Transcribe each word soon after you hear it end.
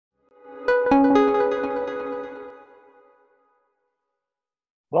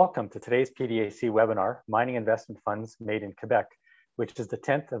Welcome to today's PDAC webinar, Mining Investment Funds Made in Quebec, which is the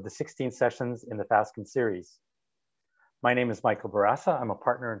 10th of the 16 sessions in the Fasken series. My name is Michael Barassa. I'm a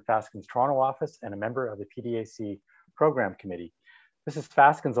partner in Fasken's Toronto office and a member of the PDAC Program Committee. This is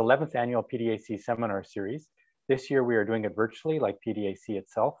Fasken's 11th annual PDAC seminar series. This year we are doing it virtually like PDAC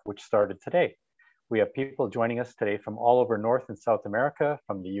itself, which started today. We have people joining us today from all over North and South America,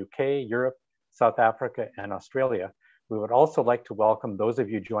 from the UK, Europe, South Africa, and Australia. We would also like to welcome those of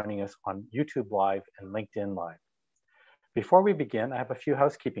you joining us on YouTube Live and LinkedIn Live. Before we begin, I have a few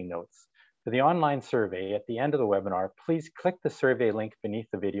housekeeping notes. For the online survey, at the end of the webinar, please click the survey link beneath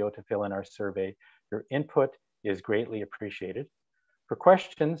the video to fill in our survey. Your input is greatly appreciated. For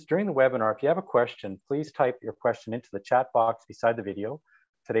questions during the webinar, if you have a question, please type your question into the chat box beside the video.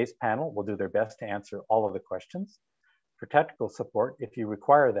 Today's panel will do their best to answer all of the questions. For technical support, if you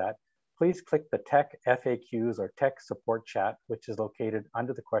require that, please click the Tech FAQs or Tech Support chat, which is located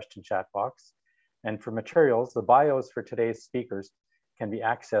under the question chat box. And for materials, the bios for today's speakers can be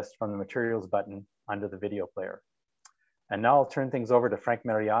accessed from the materials button under the video player. And now I'll turn things over to Frank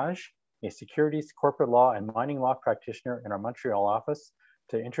Mariage, a securities, corporate law, and mining law practitioner in our Montreal office,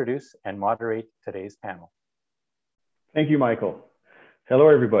 to introduce and moderate today's panel. Thank you, Michael. Hello,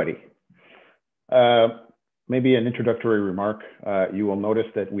 everybody. Maybe an introductory remark. You will notice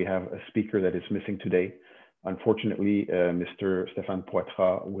that we have a speaker that is missing today. Unfortunately, Mr. Stéphane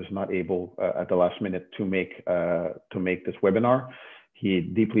Poitras was not able at the last minute to make this webinar. He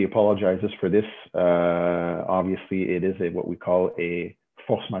deeply apologizes for this. Obviously, it is what we call a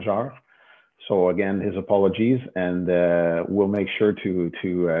force majeure. So again, his apologies, and we'll make sure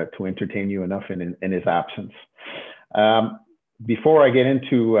to entertain you enough in his absence. Before I get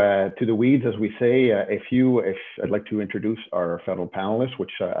into to the weeds, as we say, I'd like to introduce our fellow panelists,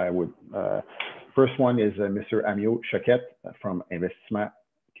 which I would. First one is Mr. Amyot Choquette from Investissement,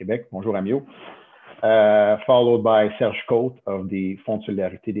 Québec. Bonjour Amyot. Followed by Serge Côtes of the Fonds de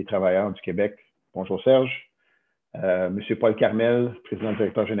solidarité des travailleurs du Québec. Bonjour Serge. Monsieur Paul Carmel, président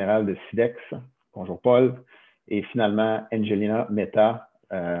directeur général de SIDEX. Bonjour Paul. Et finalement Angelina Mehta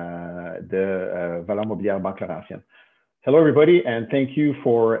de Valeur Mobilière Banque Laurentian. Hello, everybody, and thank you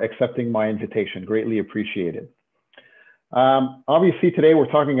for accepting my invitation. Greatly appreciated. Obviously, today we're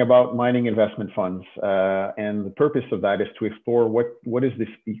talking about mining investment funds, and the purpose of that is to explore what is this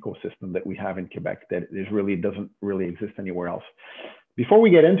ecosystem that we have in Quebec that doesn't really exist anywhere else. Before we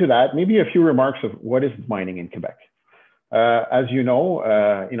get into that, maybe a few remarks of what is mining in Quebec. As you know,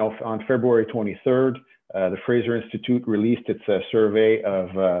 on February 23rd, the Fraser Institute released its survey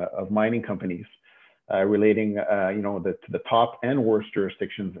of mining companies. Relating, to the top and worst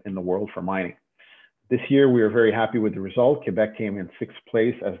jurisdictions in the world for mining. This year, we are very happy with the result. Quebec came in 6th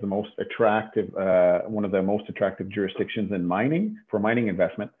place as the most attractive, one of the most attractive jurisdictions in mining for mining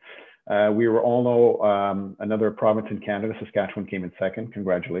investment. We were all know another province in Canada, Saskatchewan, came in 2nd.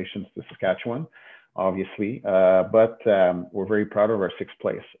 Congratulations to Saskatchewan, obviously. But we're very proud of our 6th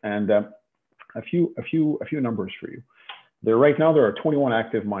place. And a few numbers for you. Right now, there are 21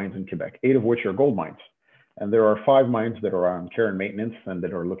 active mines in Quebec, 8 of which are gold mines. And there are 5 mines that are on care and maintenance and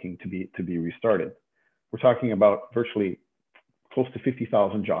that are looking to be restarted. We're talking about virtually close to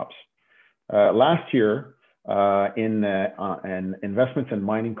 50,000 jobs. Last year, in investments in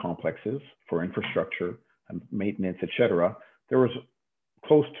mining complexes for infrastructure and maintenance, et cetera, there was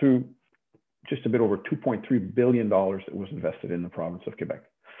close to just a bit over $2.3 billion that was invested in the province of Quebec.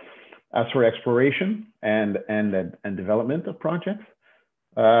 As for exploration and development of projects,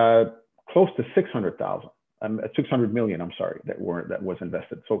 close to 600 million, I'm sorry, that was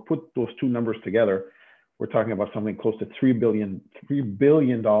invested. So put those two numbers together, we're talking about something close to $3 billion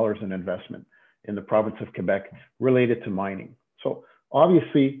in investment in the province of Quebec related to mining. So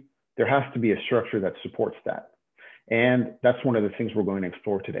obviously there has to be a structure that supports that. And that's one of the things we're going to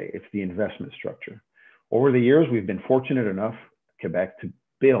explore today. It's the investment structure. Over the years, we've been fortunate enough, Quebec, to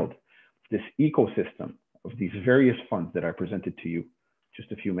build this ecosystem of these various funds that I presented to you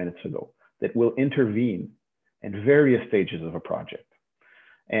just a few minutes ago that will intervene in various stages of a project.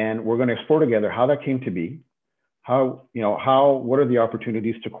 And we're going to explore together how that came to be, what are the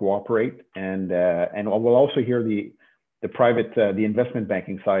opportunities to cooperate, and we'll also hear the investment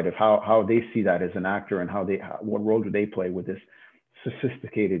banking side of how they see that as an actor and what role do they play with this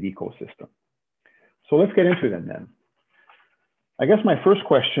sophisticated ecosystem. So let's get into them then. I guess my first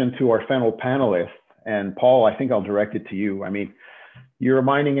question to our fellow panelists, and Paul, I think I'll direct it to you. I mean, you're a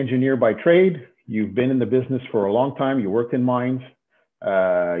mining engineer by trade. You've been in the business for a long time. You worked in mines.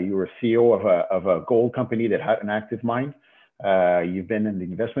 You were CEO of a gold company that had an active mine. You've been in the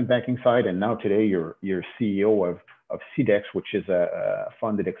investment banking side, and now today you're CEO SIDEX, which is a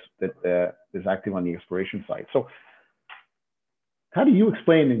fund that is active on the exploration side. So how do you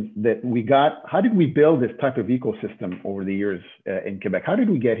explain how did we build this type of ecosystem over the years in Quebec? How did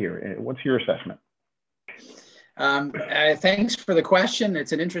we get here? What's your assessment? Thanks for the question.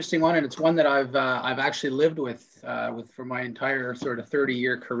 It's an interesting one, and it's one that I've actually lived with for my entire sort of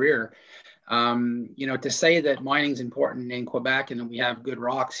 30-year career. You know, to say that mining is important in Quebec and that we have good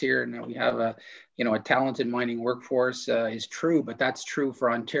rocks here and that we have a talented mining workforce is true, but that's true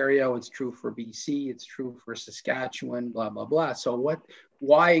for Ontario, it's true for BC, it's true for Saskatchewan, blah, blah, blah. So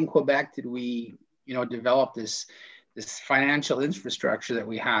why in Quebec did we, develop this financial infrastructure that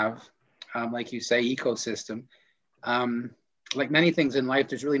we have, like you say, ecosystem? Like many things in life,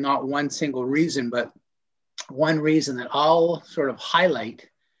 there's really not one single reason, but one reason that I'll sort of highlight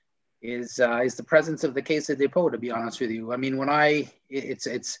is the presence of the Caisse de dépôt, to be honest with you. I mean, the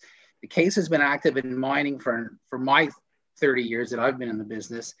Caisse has been active in mining for my 30 years that I've been in the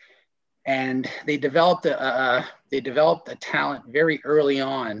business, and they developed a talent very early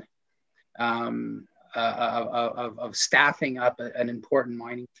on of staffing up an important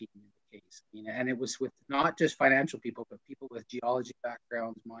mining team in the Caisse. And it was with not just financial people, but people with geology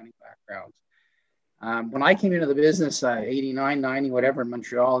backgrounds, mining backgrounds. When I came into the business, 89, 90, whatever, in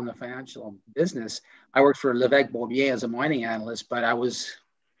Montreal in the financial business, I worked for Lévesque Beaubien as a mining analyst, but I was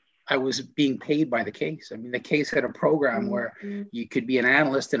being paid by the Caisse. I mean, the Caisse had a program where you could be an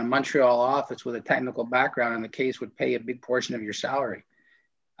analyst in a Montreal office with a technical background, and the Caisse would pay a big portion of your salary.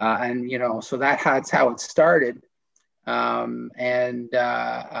 So that's how it started. The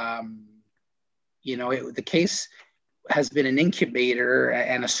Caisse has been an incubator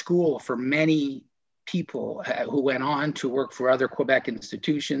and a school for many people who went on to work for other Quebec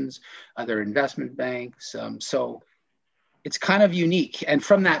institutions, other investment banks. So it's kind of unique. And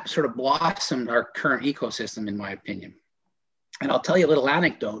from that sort of blossomed our current ecosystem, in my opinion. And I'll tell you a little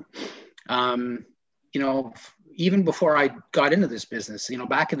anecdote. Even before I got into this business,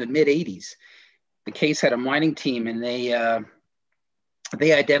 back in the mid 80s, the Caisse had a mining team, and they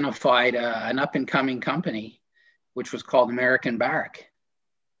identified an up and coming company, which was called American Barrick.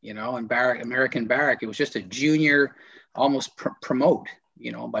 American Barrick, it was just a junior, almost promote,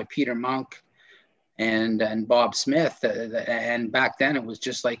 by Peter Monk and Bob Smith. And back then it was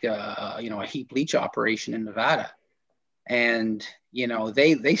just like a heap leach operation in Nevada. And,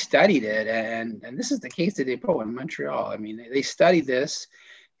 they studied it. And this is the Caisse de dépôt in Montreal. I mean, they studied this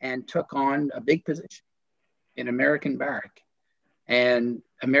and took on a big position in American Barrick. And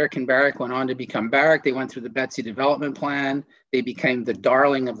American Barrick went on to become Barrick. They went through the Betsy development plan. They became the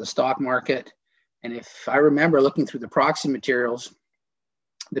darling of the stock market. And if I remember looking through the proxy materials,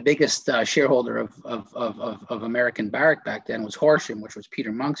 the biggest shareholder of American Barrick back then was Horsham, which was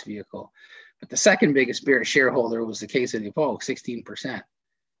Peter Monk's vehicle. But the second biggest shareholder was the Caisse de dépôt, 16%.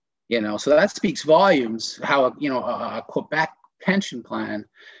 So that speaks volumes how a Quebec pension plan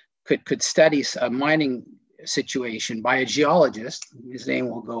could study a mining situation by a geologist. His name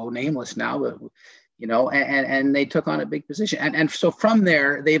will go nameless now, but and they took on a big position. And so from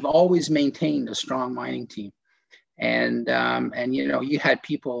there, they've always maintained a strong mining team. And you had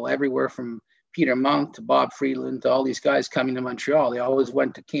people everywhere from Peter Monk to Bob Freeland to all these guys coming to Montreal. They always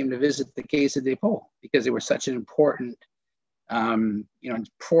came to visit the Caisse de dépôt because they were such an important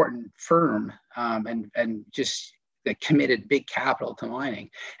firm, and just that committed big capital to mining.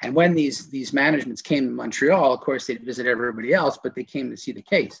 And when these managements came to Montreal, of course, they'd visit everybody else, but they came to see the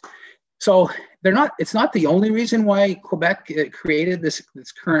Caisse. So it's not the only reason why Quebec created this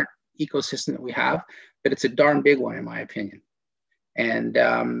current ecosystem that we have, but it's a darn big one, in my opinion. And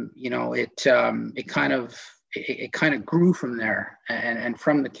it kind of grew from there. And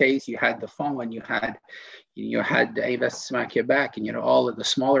from the Caisse, you had the fund, you had Investissement Québec, and all of the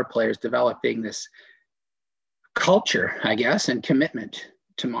smaller players developing this culture, I guess, and commitment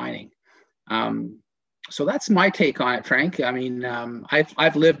to mining. So that's my take on it, Frank. I mean,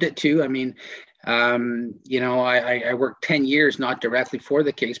 I've lived it too. I mean, I worked 10 years, not directly for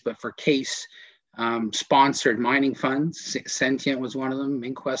the Caisse, but for Caisse sponsored mining funds. Sentient was one of them.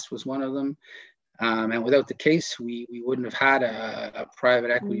 Inquest was one of them. And without the Caisse, we wouldn't have had a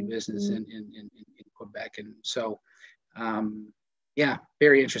private equity business in Quebec. And so, yeah,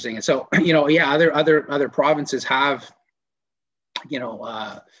 very interesting. And so, other provinces have,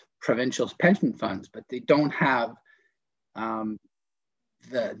 provincial pension funds, but they don't have the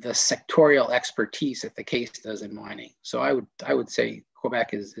sectorial expertise that the Caisse does in mining. So I would say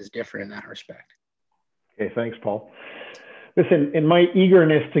Quebec is different in that respect. Okay, thanks, Paul. Listen, in my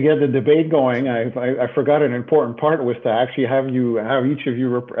eagerness to get the debate going, I forgot an important part was to actually have each of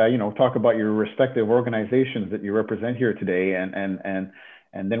you, talk about your respective organizations that you represent here today, and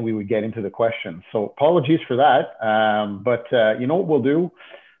then we would get into the questions. So apologies for that, but you know what we'll do?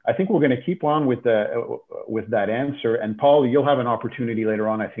 I think we're going to keep on with that answer. And Paul, you'll have an opportunity later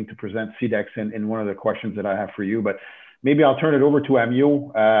on, I think, to present SIDEX in one of the questions that I have for you. But maybe I'll turn it over to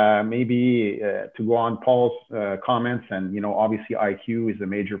Amyot, to go on Paul's comments. And, you know, obviously IQ is a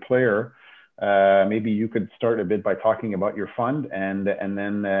major player. Maybe you could start a bit by talking about your fund and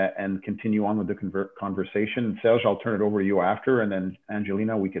then continue on with the conversation. Serge, I'll turn it over to you after. And then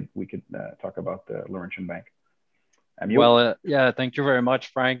Angelina, we could talk about the Laurentian Bank. Amyot? Well, yeah, thank you very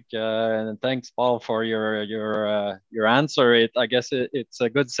much, Frank. And thanks, Paul, for your answer. I guess it's a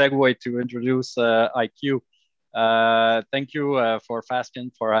good segue to introduce IQ. Thank you for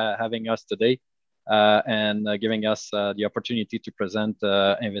Fasken for having us today and giving us the opportunity to present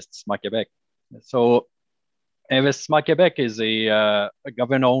Investissement Québec. So Investissement Québec is a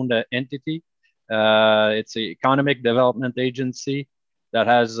government-owned entity. It's an economic development agency that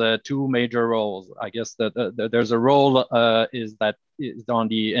has two major roles. I guess that there's a role is on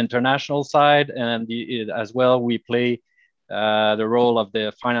the international side, and as well we play the role of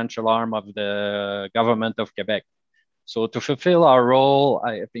the financial arm of the government of Quebec. So to fulfill our role,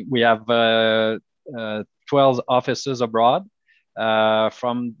 I think we have 12 offices abroad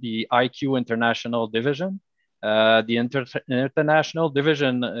from the IQ International Division. The International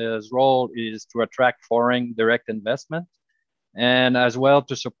Division's role is to attract foreign direct investment and as well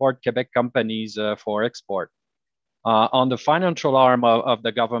to support Quebec companies for export. On the financial arm of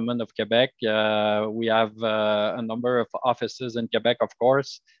the government of Quebec, we have a number of offices in Quebec, of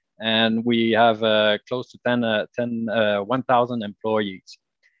course, and we have close to 1,000 employees.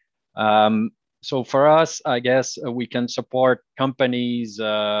 So for us, I guess we can support companies,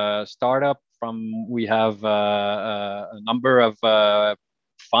 startup we have a number of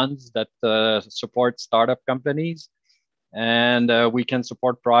funds that support startup companies. And we can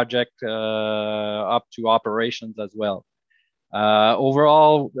support projects up to operations as well.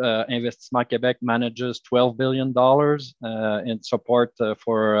 Overall, Investissement Québec manages $12 billion in support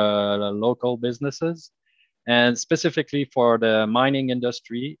for local businesses. And specifically for the mining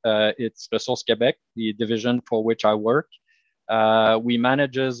industry, it's Ressources Québec, the division for which I work. We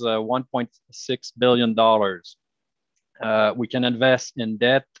manages $1.6 billion. We can invest in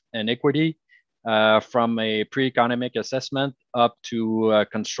debt and equity, from a pre-economic assessment up to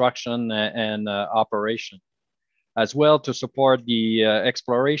construction and operation. As well, to support the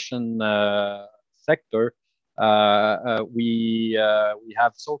exploration sector, we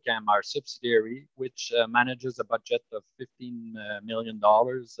have SOCAM, our subsidiary, which manages a budget of $15 million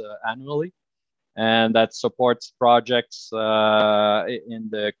annually. And that supports projects in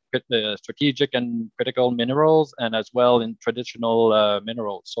the strategic and critical minerals, and as well in traditional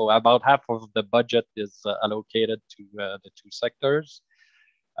minerals. So about half of the budget is allocated to the two sectors.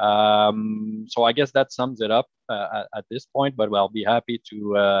 So I guess that sums it up at this point, but I'll be happy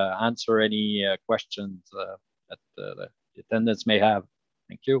to answer any questions that the attendants may have.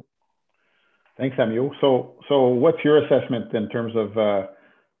 Thank you. Thanks, Amyot. So what's your assessment in terms of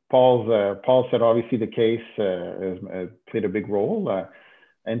Paul said obviously the case has played a big role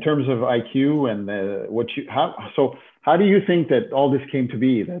in terms of IQ and how do you think that all this came to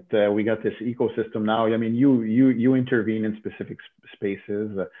be, that we got this ecosystem now? I mean, you intervene in specific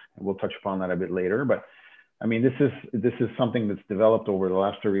spaces, and we'll touch upon that a bit later. But I mean, this is something that's developed over the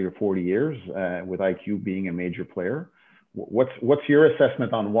last 30 or 40 years, with IQ being a major player. What's your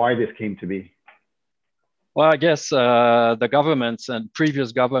assessment on why this came to be? Well, I guess the governments and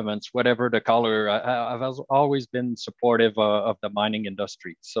previous governments, whatever the color, have always been supportive of the mining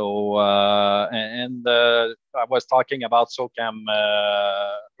industry. So, I was talking about SOCAM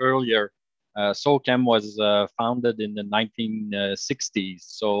earlier. SOCAM was founded in the 1960s.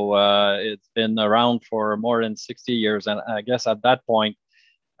 So it's been around for more than 60 years. And I guess at that point,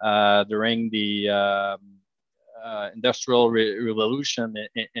 during the Industrial Revolution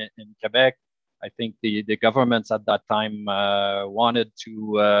in Quebec, I think the governments at that time wanted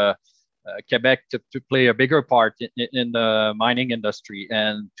to Quebec to play a bigger part in the mining industry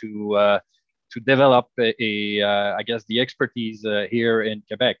and to develop I guess the expertise here in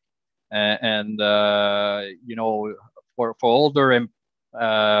Quebec, and you know, for older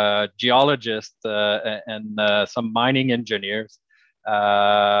geologists and some mining engineers,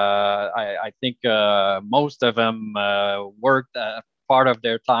 I think most of them worked part of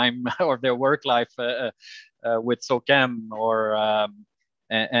their time or their work life with SOCAM,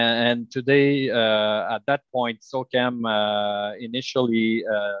 And today, at that point, SOCAM initially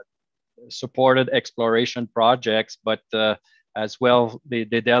supported exploration projects, but as well, they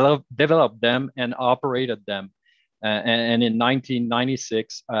developed them and operated them. And in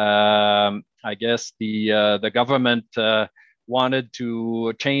 1996, I guess the government wanted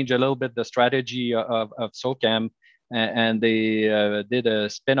to change a little bit the strategy of SOCAM, and they did a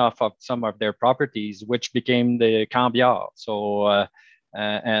spin-off of some of their properties, which became the Cambiar. So,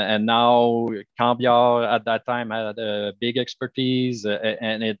 and now Cambiar at that time had a big expertise,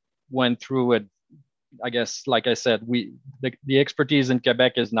 and it went through it. I guess, like I said, the expertise in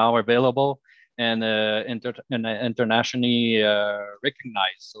Quebec is now available and internationally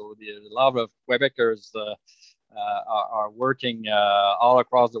recognized. So a lot of Quebecers are working all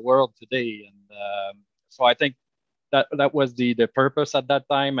across the world today, and so I think that was the purpose at that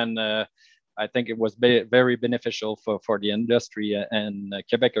time, and I think it was very beneficial for the industry and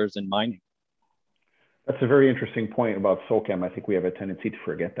Quebecers in mining. That's a very interesting point about SOCAM. I think we have a tendency to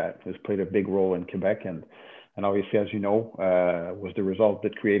forget that. It's played a big role in Quebec, and obviously, as you know, was the result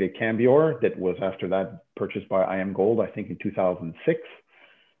that created Cambior, that was after that purchased by IAMGOLD, I think in 2006.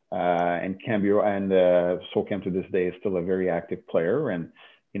 And Cambior and SOCAM to this day is still a very active player, and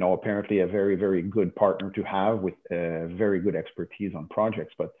apparently a very, very good partner to have with very good expertise on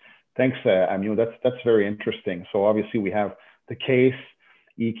projects. But thanks, Amyot. That's very interesting. So obviously, we have the case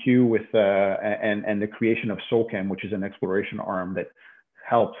EQ with and the creation of SOCAM, which is an exploration arm that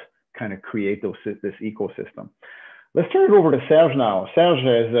helped kind of create this ecosystem. Let's turn it over to Serge now. Serge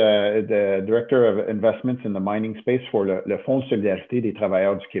is the Director of Investments in the mining space for le Fonds de solidarité des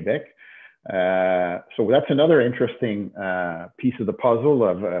travailleurs du Québec. So that's another interesting piece of the puzzle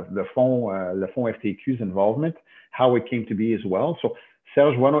of the Fonds FTQ's involvement, how it came to be as well. So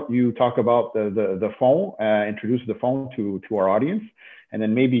Serge, why don't you talk about the Fonds, introduce the Fonds to our audience, and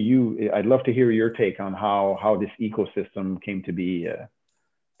then maybe I'd love to hear your take on how this ecosystem came to be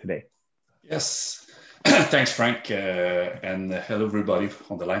today. Yes, thanks, Frank, and hello everybody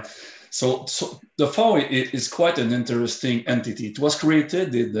on the line. So the Fonds is quite an interesting entity. It was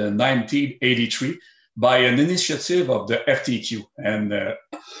created in 1983 by an initiative of the FTQ, and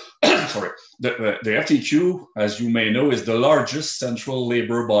sorry, the FTQ, as you may know, is the largest central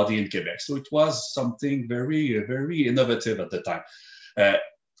labor body in Quebec. So it was something very, very innovative at the time.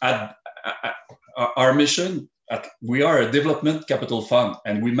 Our mission, we are a development capital fund,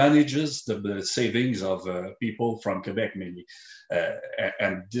 and we manage the savings of people from Quebec mainly.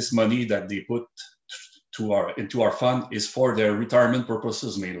 And this money that they put into our fund is for their retirement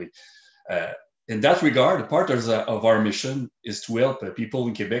purposes mainly. In that regard, part of our mission is to help people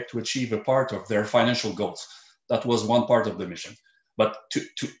in Quebec to achieve a part of their financial goals. That was one part of the mission. But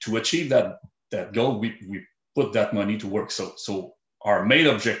to achieve that goal, we put that money to work. So our main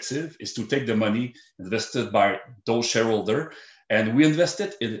objective is to take the money invested by those shareholders, and we invest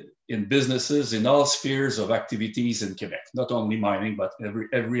it in businesses in all spheres of activities in Quebec, not only mining, but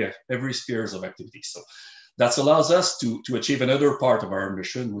every spheres of activities. So that allows us to achieve another part of our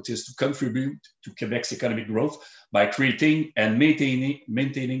mission, which is to contribute to Quebec's economic growth by creating and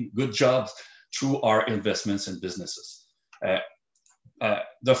maintaining good jobs through our investments in businesses.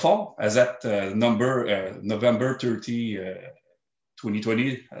 The Fonds, as at November 30,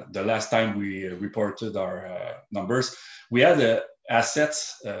 2020, the last time we reported our numbers, we had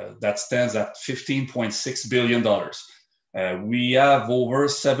assets that stands at $15.6 billion. We have over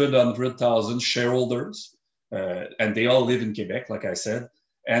 700,000 shareholders, and they all live in Quebec, like I said.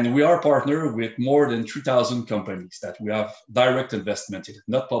 And we are partnered with more than 3,000 companies that we have direct investment in,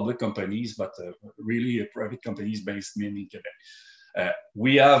 not public companies, but really private companies based mainly in Quebec.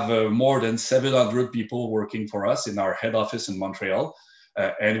 We have more than 700 people working for us in our head office in Montreal,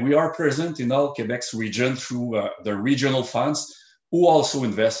 and we are present in all Quebec's region through the regional funds who also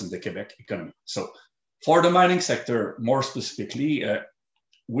invest in the Quebec economy. So for the mining sector, more specifically,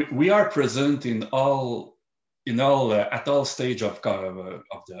 we are present at all stage of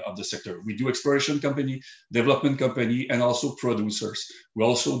the sector. We do exploration company, development company, and also producers. We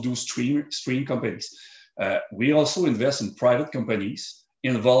also do stream companies. We also invest in private companies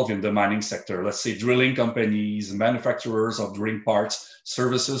involved in the mining sector. Let's say drilling companies, manufacturers of drilling parts,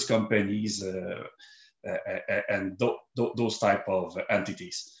 services companies, and those type of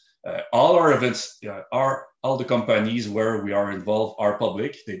entities. All our events all the companies where we are involved are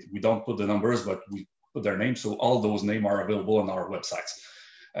public. We don't put the numbers, but we put their names. So all those names are available on our websites.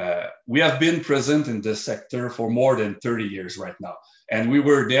 We have been present in this sector for more than 30 years right now. And we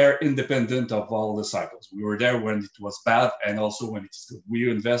were there independent of all the cycles. We were there when it was bad and also when it's good. We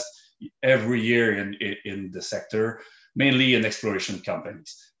invest every year in the sector. mainly in exploration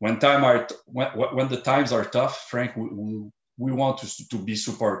companies. When the times are tough, Frank, we want to be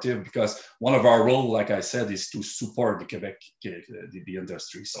supportive, because one of our roles, like I said, is to support the Quebec the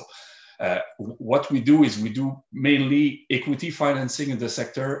industry. So what we do is we do mainly equity financing in the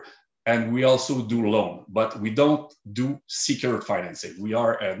sector, and we also do loan, but we don't do secured financing. We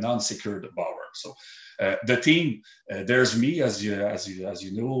are a non-secured borrower. So the team, there's me, as you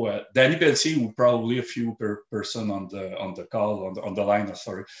know, Danny Pelletier, who probably a few person on the call, on the line,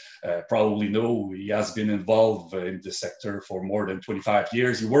 sorry, probably know. He has been involved in the sector for more than 25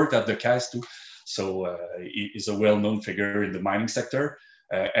 years. He worked at the CAS too, so he is a well-known figure in the mining sector.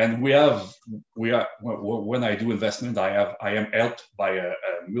 And we are, when I do investment, I am helped by a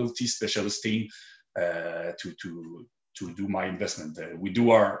multi-specialist team to do my investment. We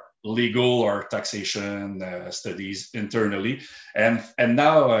do our legal or taxation studies internally, and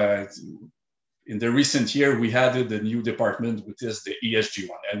now in the recent year we added a new department, which is the ESG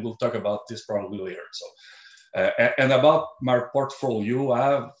one, and we'll talk about this probably later. So. And about my portfolio,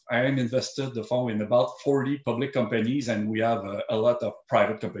 I am invested the fund in about 40 public companies, and we have a lot of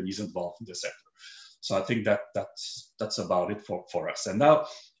private companies involved in the sector. So I think that's about it for us. And now,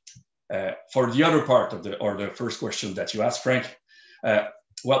 for the other part of the first question that you asked, Frank,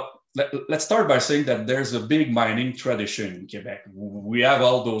 well, let's start by saying that there's a big mining tradition in Quebec. We have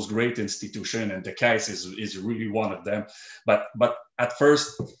all those great institutions, and the CAIS is really one of them. But at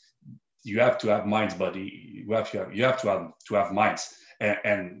first, you have to have mines, buddy. You have to have mines.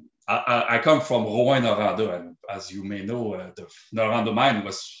 And I come from Rouen-Noranda, and as you may know, the Noranda mine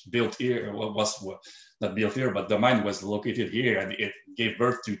was built here. Was not built here, but the mine was located here, and it gave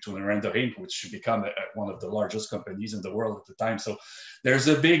birth to Noranda Inc., which should become one of the largest companies in the world at the time. So there's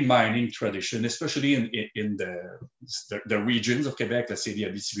a big mining tradition, especially in the regions of Quebec, let's say the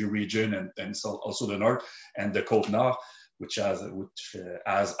Abitibi region, and so also the north and the Côtes Nord, which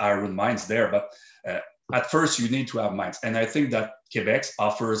has iron mines there. But at first you need to have mines. And I think that Quebec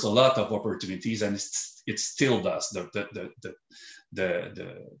offers a lot of opportunities, and it still does. The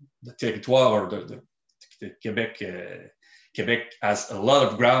territoire, or the Quebec has a lot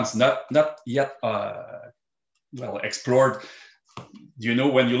of grounds not yet well explored. You know,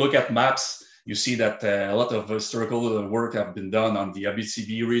 when you look at maps, you see that a lot of historical work have been done on the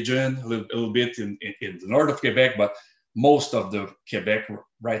Abitibi region, a little bit in the north of Quebec, but most of the Quebec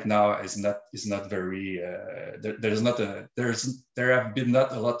right now is not very. There have been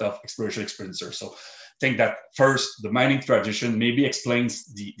not a lot of exploration expenditure. So I think that first the mining tradition maybe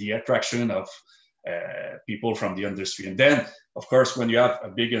explains the attraction of people from the industry, and then of course when you have a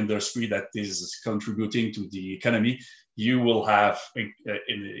big industry that is contributing to the economy, you will have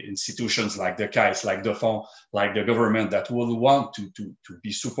institutions like the CAIS, like the fund, like the government that will want to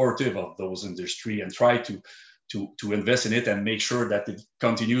be supportive of those industry and try to invest in it and make sure that it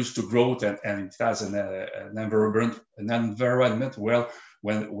continues to grow and it has an environment where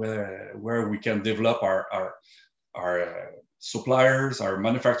we can develop our suppliers, our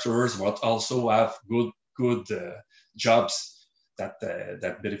manufacturers, but also have good jobs that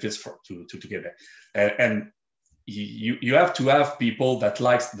benefits to Quebec. And you have to have people that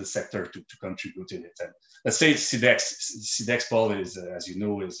likes the sector to contribute in it. And let's say SIDEX, Paul, is, as you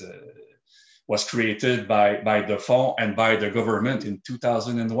know, was created by the fund and by the government in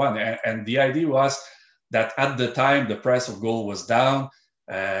 2001. And the idea was that at the time, the price of gold was down.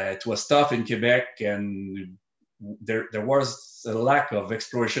 It was tough in Quebec, and there was a lack of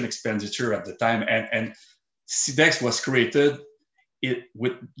exploration expenditure at the time. And SIDEX was created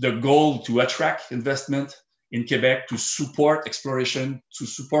with the goal to attract investment in Quebec, to support exploration, to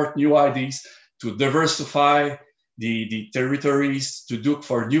support new ideas, to diversify the territories, to look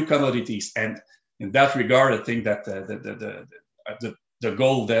for new commodities. And in that regard, I think that the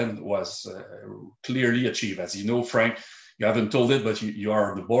goal then was clearly achieved. As you know, Frank, you haven't told it, but you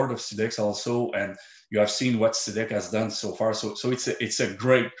are on the board of SIDEX also, and you have seen what SIDEX has done so far. So it's a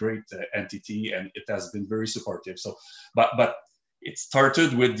great entity, and it has been very supportive. So, but it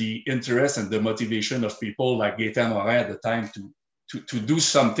started with the interest and the motivation of people like Gaëtan Morin at the time to do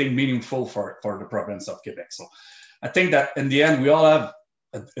something meaningful for the province of Quebec. So I think that in the end, we all have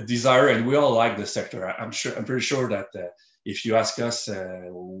a desire, and we all like the sector. I'm pretty sure that if you ask us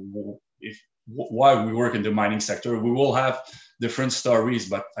why we work in the mining sector, we will have different stories,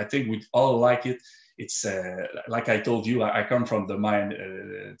 but I think we all like it. It's like I told you, I come from the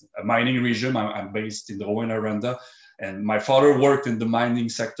mining region. I'm based in the Rouen-Noranda, and my father worked in the mining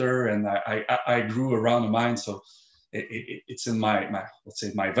sector, and I grew around the mine, so it's in my let's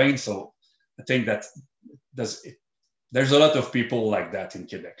say my vein. So I think that there's a lot of people like that in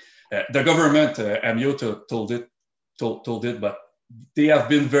Quebec. The government, Amyot, told it, but they have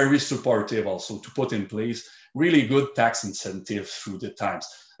been very supportive also to put in place really good tax incentives through the times.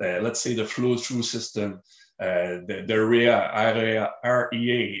 Let's say the flow-through system, the REA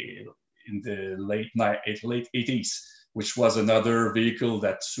in the late 80s, which was another vehicle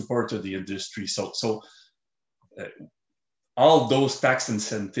that supported the industry. So all those tax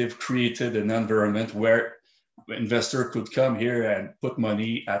incentives created an environment where investor could come here and put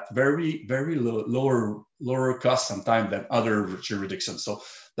money at very, very lower cost sometimes than other jurisdictions. So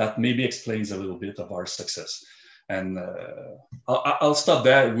that maybe explains a little bit of our success. And I'll stop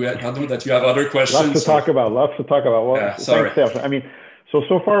there. I know that you have other questions. Lots to talk about. Well, yeah, sorry. Thanks, Serge. I mean,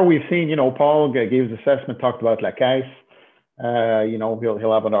 so far we've seen, you know, Paul gave his assessment, talked about La Caisse. You know,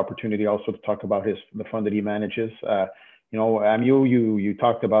 he'll have an opportunity also to talk about the fund that he manages. You know, Amyot, you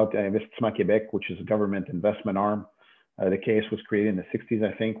talked about Investissement Québec, which is a government investment arm. The case was created in the 60s,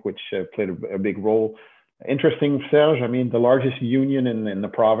 I think, which played a big role. Interesting, Serge, I mean, the largest union in the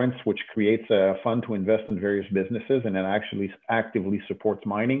province, which creates a fund to invest in various businesses and then actually actively supports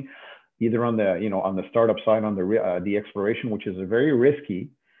mining, either on the, you know, on the startup side, on the exploration, which is a very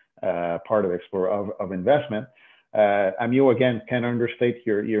risky part of investment. Amyot, again, can understate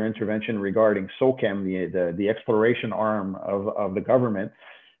your intervention regarding SOCAM, the exploration arm of the government,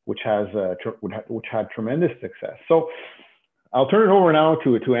 which had tremendous success. So I'll turn it over now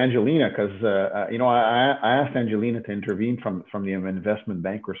to Angelina, because you know, I asked Angelina to intervene from the investment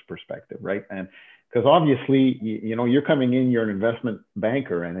banker's perspective, right? And because obviously, you know, you're coming in, you're an investment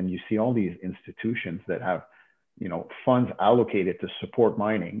banker, and then you see all these institutions that have, you know, funds allocated to support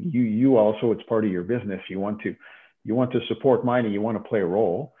mining. You also, it's part of your business. You want to support mining. You want to play a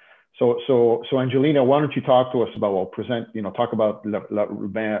role. So Angelina, why don't you talk to us about, well, talk about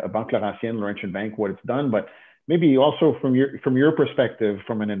Banque Laurentian, Laurentian Bank, what it's done, but maybe also from your perspective,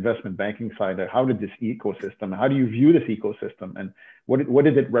 from an investment banking side, how did this ecosystem, how do you view this ecosystem, and what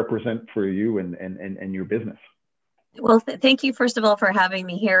did it represent for you and your business? Well, thank you, first of all, for having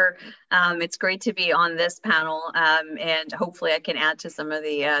me here. It's great to be on this panel, and hopefully I can add to some of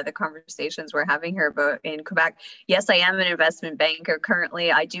the conversations we're having here about in Quebec. Yes, I am an investment banker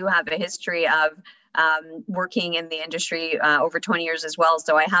currently. I do have a history of working in the industry over 20 years as well.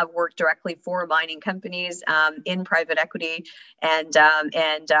 So I have worked directly for mining companies in private equity and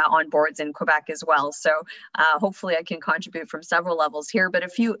on boards in Quebec as well. So hopefully I can contribute from several levels here. But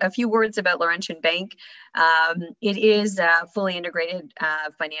a few words about Laurentian Bank. It is a fully integrated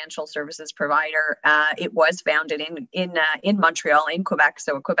financial services provider. It was founded in Montreal, in Quebec,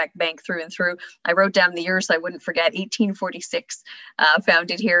 so a Quebec bank through and through. I wrote down the year so I wouldn't forget. 1846,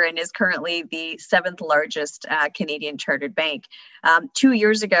 founded here, and is currently the 7th largest Canadian chartered bank. 2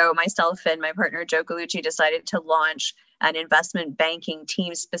 years ago, myself and my partner Joe Gallucci decided to launch an investment banking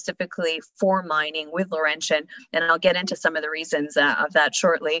team specifically for mining with Laurentian, and I'll get into some of the reasons of that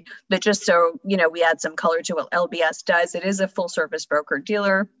shortly. But just so you know, we add some color to what LBS does. It is a full service broker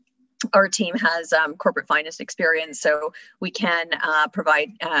dealer. Our team has corporate finance experience, so we can provide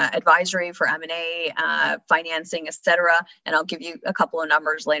advisory for M&A, financing, etc. And I'll give you a couple of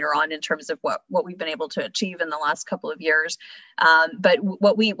numbers later on in terms of what we've been able to achieve in the last couple of years. But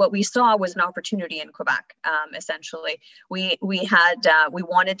what we saw was an opportunity in Quebec. Essentially, we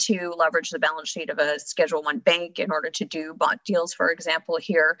wanted to leverage the balance sheet of a Schedule I bank in order to do bond deals, for example,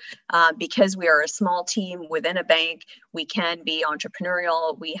 here. Because we are a small team within a bank, we can be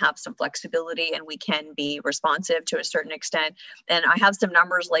entrepreneurial. We have some flexibility, and we can be responsive to a certain extent. And I have some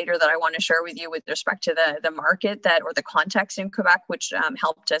numbers later that I want to share with you with respect to the market or the context in Quebec, which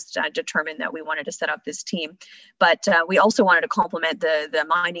helped us determine that we wanted to set up this team. But we also wanted to complement the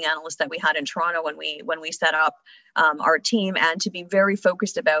mining analysts that we had in Toronto when we set up our team, and to be very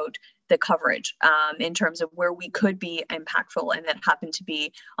focused about the coverage in terms of where we could be impactful, and that happened to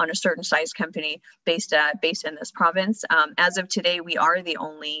be on a certain size company based in this province. As of today, we are the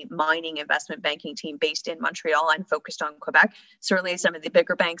only mining investment banking team based in Montreal and focused on Quebec. Certainly some of the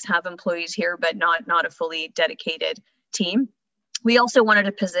bigger banks have employees here, but not a fully dedicated team. We also wanted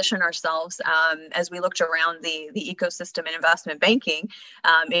to position ourselves as we looked around the ecosystem in investment banking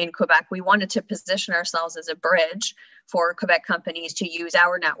in Quebec. We wanted to position ourselves as a bridge for Quebec companies to use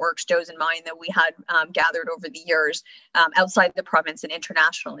our networks, Joe's and mine, that we had gathered over the years outside the province and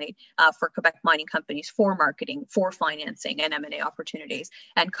internationally for Quebec mining companies for marketing, for financing, and M&A opportunities.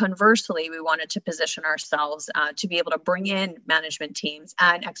 And conversely, we wanted to position ourselves to be able to bring in management teams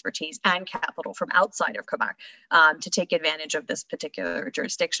and expertise and capital from outside of Quebec to take advantage of this particular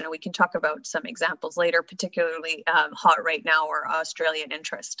jurisdiction. And we can talk about some examples later, particularly hot right now, or Australian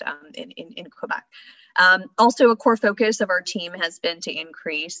interest in Quebec. Also, a core focus of our team has been to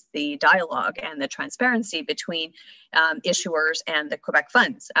increase the dialogue and the transparency between issuers and the Quebec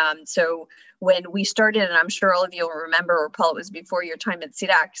funds. So when we started, and I'm sure all of you will remember, or Paul, it was before your time at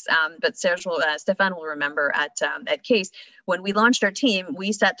SIDEX, but Serge will, Stefan will remember at CASE, when we launched our team,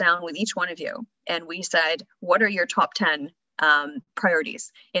 we sat down with each one of you and we said, what are your top 10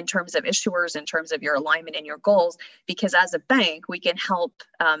 priorities in terms of issuers, in terms of your alignment and your goals, because as a bank, we can help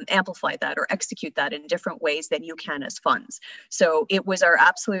amplify that or execute that in different ways than you can as funds. So it was our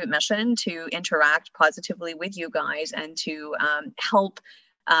absolute mission to interact positively with you guys and to help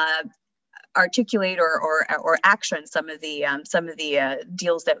articulate or action some of the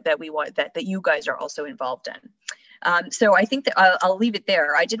deals that we want that you guys are also involved in. So I think that I'll leave it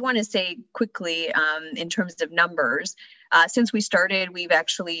there. I did want to say quickly in terms of numbers, since we started, we've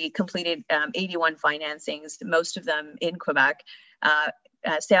actually completed 81 financings, most of them in Quebec.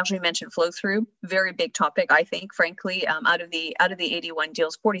 Serge mentioned flow through, very big topic, I think, frankly. Out of the 81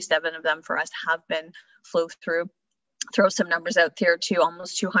 deals, 47 of them for us have been flow through. Throw some numbers out there to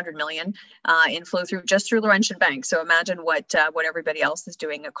almost 200 million in flow through just through Laurentian Bank. So imagine what everybody else is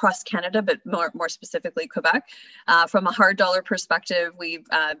doing across Canada, but more specifically Quebec. From a hard dollar perspective, we've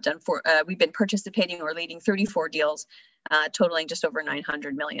been participating or leading 34 deals, totaling just over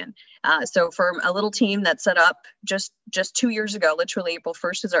 900 million. So for a little team that set up just 2 years ago, literally April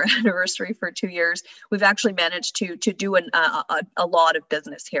 1st is our anniversary for 2 years, we've actually managed to do a lot of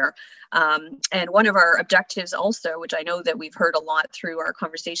business here. And one of our objectives also, which I know that we've heard a lot through our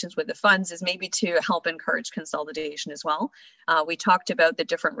conversations with the funds, is maybe to help encourage consolidation as well. We talked about the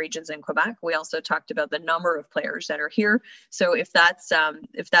different regions in Quebec. We also talked about the number of players that are here. So if that's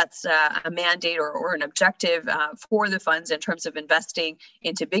a mandate or an objective for the funds in terms of investing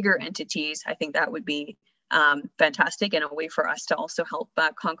into bigger entities, I think that would be fantastic and a way for us to also help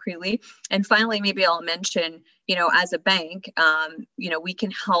concretely. And finally, maybe I'll mention, as a bank, we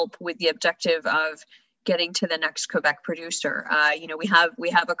can help with the objective of getting to the next Quebec producer. We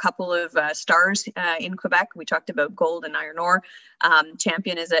have a couple of stars in Quebec. We talked about gold and iron ore.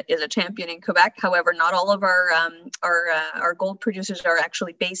 Champion is a champion in Quebec. However, not all of our gold producers are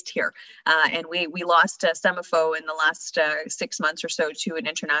actually based here. And we lost SEMAFO in the last 6 months or so to an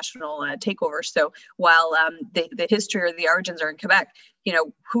international takeover. So while the history or the origins are in Quebec,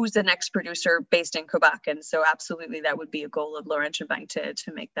 who's the next producer based in Quebec? And so absolutely that would be a goal of Laurentian Bank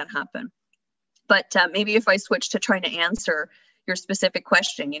to make that happen. But maybe if I switch to trying to answer your specific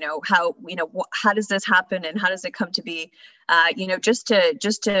question, how does this happen and how does it come to be? Just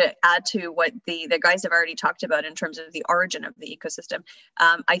to add to what the guys have already talked about in terms of the origin of the ecosystem,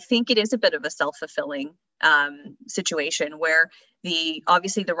 I think it is a bit of a self-fulfilling situation where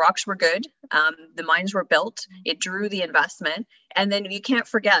obviously the rocks were good, the mines were built, it drew the investment, and then you can't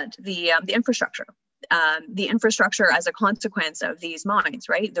forget the infrastructure. The infrastructure as a consequence of these mines,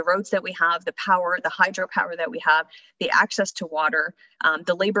 right? The roads that we have, the power, the hydropower that we have, the access to water,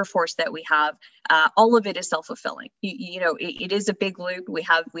 the labor force that we have, all of it is self-fulfilling. It is a big loop. We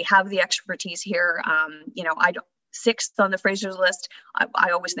have the expertise here. Sixth on the Fraser's list. I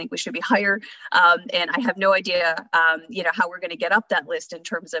always think we should be higher, and I have no idea, how we're going to get up that list in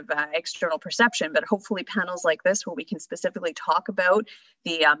terms of external perception. But hopefully, panels like this, where we can specifically talk about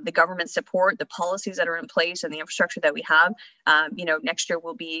the government support, the policies that are in place, and the infrastructure that we have, next year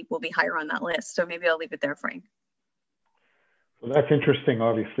we'll be higher on that list. So maybe I'll leave it there, Frank. Well, that's interesting.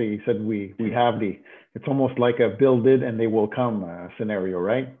 Obviously, you said we have it's almost like a build it and they will come scenario,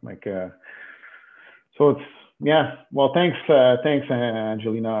 right? So it's. Yeah, well, thanks,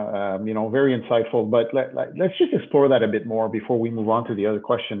 Angelina. Very insightful. But let's just explore that a bit more before we move on to the other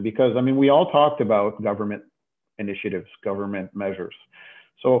question, because we all talked about government initiatives, government measures.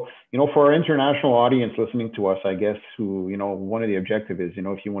 So for our international audience listening to us, I guess, who one of the objectives is,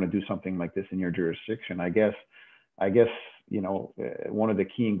 if you want to do something like this in your jurisdiction, I guess one of the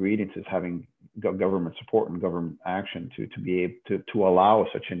key ingredients is having government support and government action to be able to allow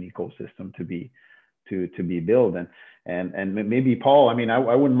such an ecosystem to be built. And maybe Paul,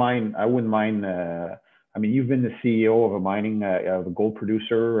 I wouldn't mind. You've been the CEO of a mining of a gold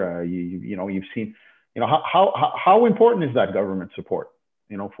producer. You've seen, how important is that government support,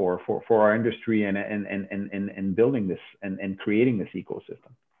 for our industry and building this and creating this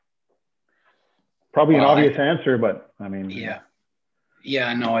ecosystem? Probably an obvious answer, but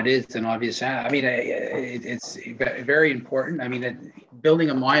Yeah, no, it is an obvious answer. It's very important. Building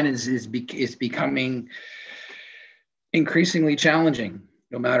a mine is becoming increasingly challenging,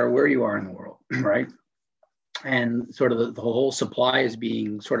 no matter where you are in the world, right? And sort of the whole supply is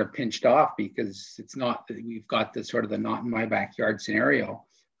being sort of pinched off because we've got the sort of the not in my backyard scenario.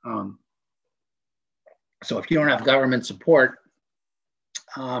 So if you don't have government support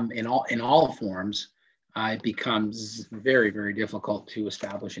in all forms, it becomes very, very difficult to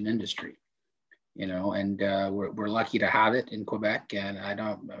establish an industry. You know, and we're lucky to have it in Quebec. And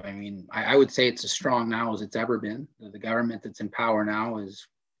I would say it's as strong now as it's ever been. The government that's in power now is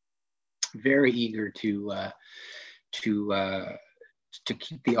very eager to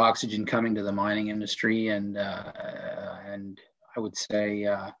keep the oxygen coming to the mining industry, and I would say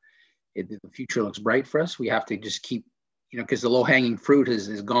the future looks bright for us. We have to just keep, you know, because the low-hanging fruit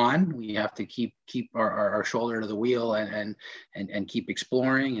is gone. We have to keep our shoulder to the wheel and keep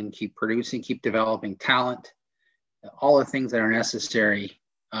exploring and keep producing, keep developing talent, all the things that are necessary,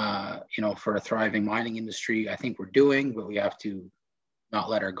 you know, for a thriving mining industry. I think we're doing, but we have to not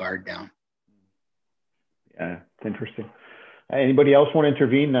let our guard down. Yeah, it's interesting. Anybody else want to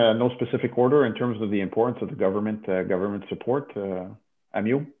intervene? No specific order in terms of the importance of the government support.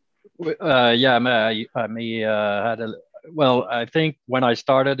 Amyot? Yeah, I may had a. Well, I think when I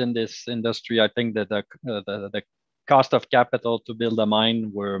started in this industry, I think that the cost of capital to build a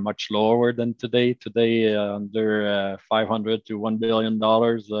mine were much lower than today. Today, under $500 to $1 billion,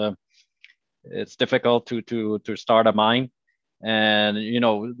 it's difficult to start a mine. And you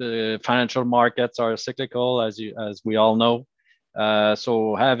know, the financial markets are cyclical, as we all know.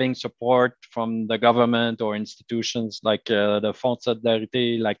 So having support from the government or institutions like the Fonds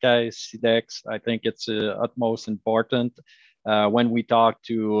Solidarité, like SIDEX, I think it's utmost important. When we talk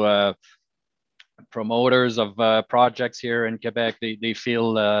to promoters of projects here in Quebec, they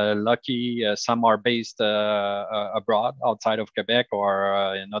feel lucky. Some are based abroad, outside of Quebec,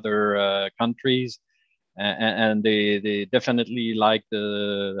 or in other countries. And they definitely like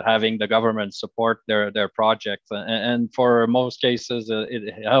having the government support their projects, and for most cases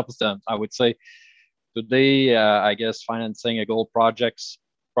it helps them. I would say today, I guess financing a gold project's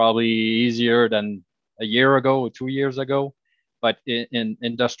probably easier than a year ago or 2 years ago, but in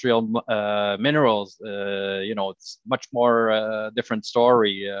industrial minerals, you know, it's much more different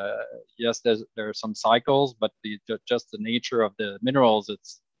story. Yes, there's some cycles, but just the nature of the minerals,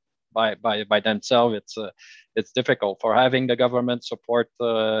 it's by themselves, it's difficult. For having the government support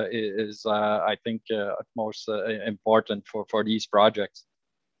is I think utmost important for these projects,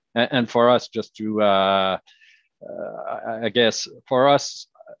 and for us just to I guess for us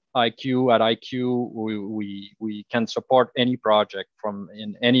at IQ we can support any project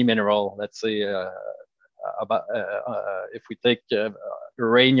in any mineral. Let's say if we take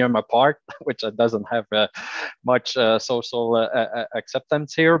uranium apart, which doesn't have much social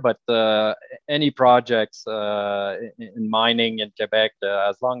acceptance here, but any projects in mining in Quebec,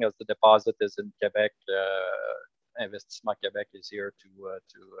 as long as the deposit is in Quebec, Investissement Quebec is here to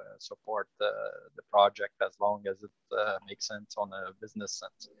support the project, as long as it makes sense on a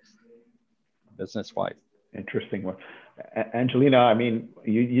business-wise. Interesting one. Angelina, I mean,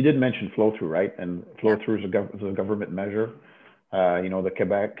 you did mention flow through, right? And flow through is a government measure. You know,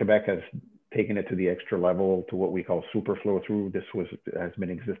 Quebec has taken it to the extra level, to what we call super flow through. This has been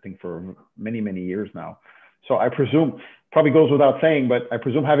existing for many, many years now. So I presume, probably goes without saying, but I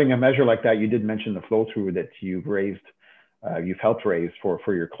presume having a measure like that, you did mention the flow through that you've helped raise for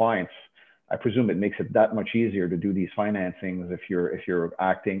your clients. I presume it makes it that much easier to do these financings if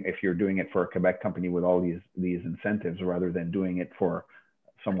you're doing it for a Quebec company with all these incentives, rather than doing it for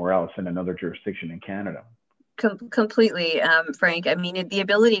somewhere else in another jurisdiction in Canada. Completely, Frank. I mean, the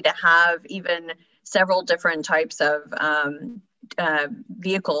ability to have even several different types of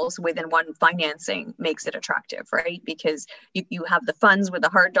vehicles within one financing makes it attractive, right? Because you have the funds with the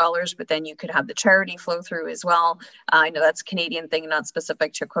hard dollars, but then you could have the charity flow through as well. I know that's a Canadian thing, not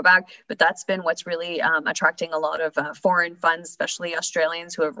specific to Quebec, but that's been what's really attracting a lot of foreign funds, especially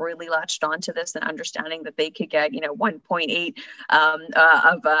Australians, who have really latched onto this and understanding that they could get, 1.8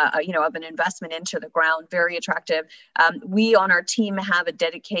 of an investment into the ground. Very attractive. We on our team have a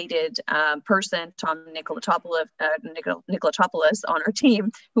dedicated person, Tom Nicolatopoulos, on our team,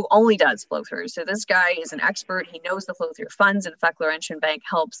 who only does flow through. So this guy is an expert. He knows the flow through funds. In fact, Laurentian Bank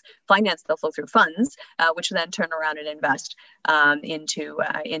helps finance the flow through funds, which then turn around and invest into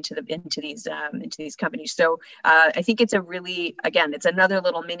these companies. So I think it's it's another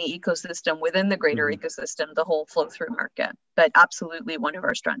little mini ecosystem within the greater ecosystem, the whole flow through market. But absolutely one of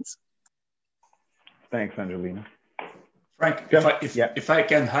our strengths. Thanks, Angelina. Frank, if I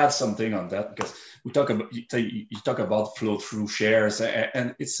can add something on that, because you talk about flow through shares,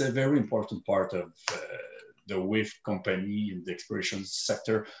 and it's a very important part of the way company in the exploration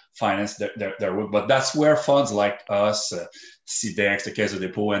sector finance their work. But that's where funds like us, SIDEX, the Caisse de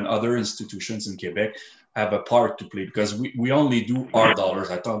dépôt, and other institutions in Quebec have a part to play, because we only do our dollars.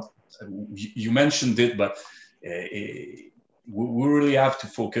 I thought you mentioned it, but we really have to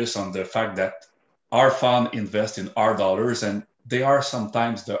focus on the fact that our fund invests in our dollars, and they are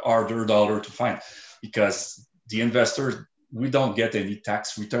sometimes the harder dollar to find because the investors, we don't get any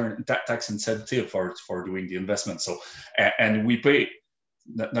tax return, tax incentive for doing the investment. So, and we pay,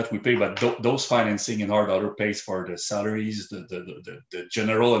 not we pay, but those financing in our dollar pays for the salaries, the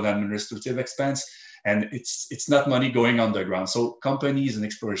general and administrative expense, and it's not money going on the ground. So companies in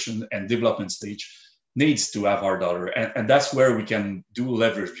exploration and development stage needs to have our dollar, and that's where we can do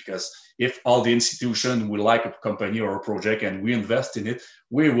leverage, because if all the institution will like a company or a project and we invest in it,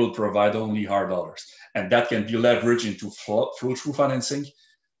 we will provide only hard dollars, and that can be leveraged into flow-through financing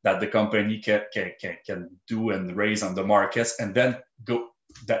that the company can do and raise on the markets, and then go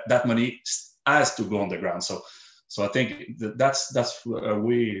that money has to go on the ground. So I think that's a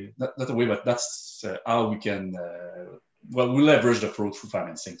way, not a way, but that's how we can. Well, we leverage the flow-through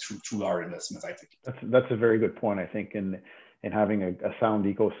financing through our investments, I think. That's a very good point, I think, in having a sound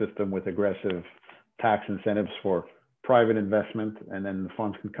ecosystem with aggressive tax incentives for private investment, and then the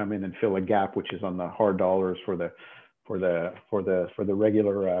funds can come in and fill a gap, which is on the hard dollars for the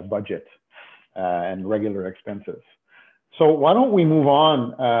regular budget and regular expenses. So why don't we move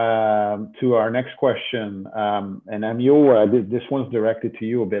on to our next question? And Amyot, this one's directed to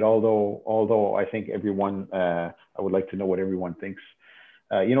you a bit, although I think everyone, I would like to know what everyone thinks.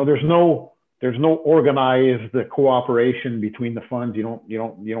 You know, there's no organized cooperation between the funds. You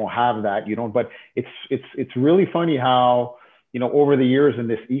don't have that. But it's really funny how, you know, over the years in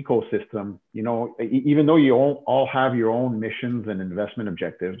this ecosystem, you know, even though you all have your own missions and investment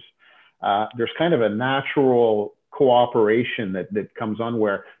objectives, there's kind of a natural cooperation that comes on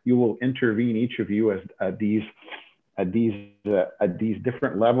where you will intervene, each of you, at these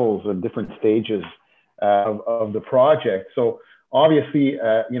different levels and different stages of the project. So obviously,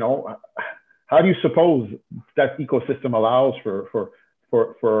 you know, how do you suppose that ecosystem allows for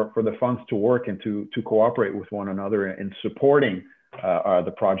the funds to work and to cooperate with one another in supporting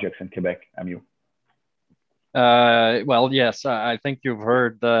the projects in Quebec, Amyot? Well, yes, I think you've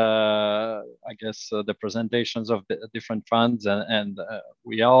heard I guess the presentations of the different funds, and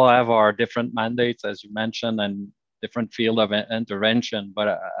we all have our different mandates, as you mentioned, and different field of intervention.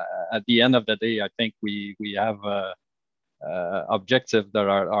 But at the end of the day, I think we have objectives that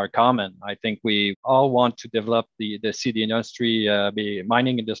are common. I think we all want to develop the seed industry, the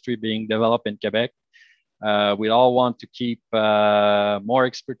mining industry being developed in Quebec. We all want to keep more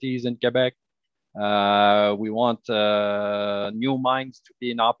expertise in Quebec. We want new mines to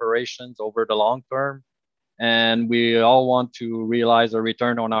be in operations over the long term, and we all want to realize a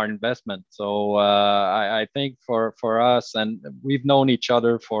return on our investment. So I think for us, and we've known each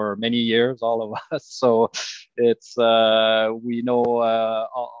other for many years, all of us. So it's we know,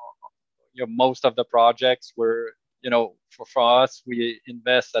 you know, most of the projects were, you know, for us, we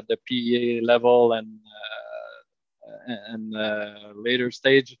invest at the PEA level and later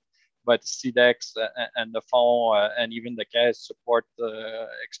stage. But SIDEX and the fund and even the cash support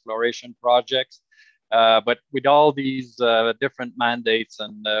exploration projects. But with all these different mandates,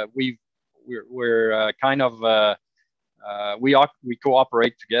 and we're kind of we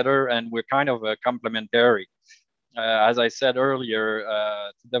cooperate together, and we're kind of complementary. As I said earlier,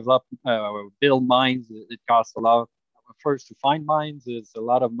 to develop build mines, it costs a lot. First, to find mines is a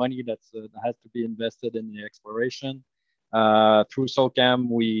lot of money that has to be invested in the exploration. Through SOCAM,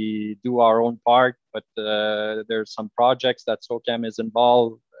 we do our own part, but there's some projects that SOCAM is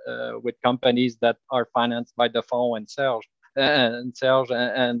involved with companies that are financed by the fund and Serge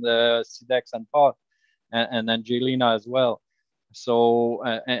and SIDEX and Paul and Angelina as well. So,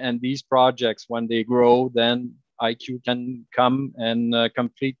 and these projects, when they grow, then IQ can come and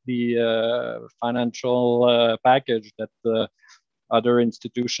complete the financial package that other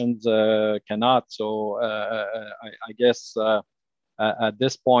institutions cannot. So I guess at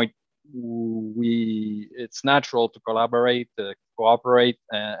this point, it's natural to collaborate, cooperate,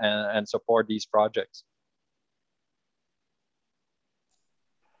 and support these projects.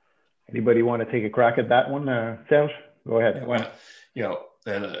 Anybody want to take a crack at that one, Serge? Go ahead. Well, you know,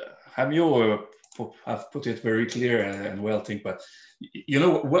 Amyot have put it very clear and well think, but you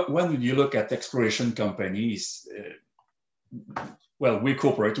know, when you look at exploration companies, well, we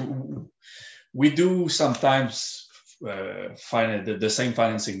cooperate. We do sometimes find the same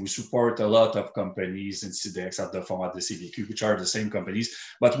financing. We support a lot of companies in SIDEX, at the fund, at the CDQ, which are the same companies,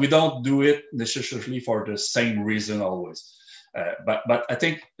 but we don't do it necessarily for the same reason always. But I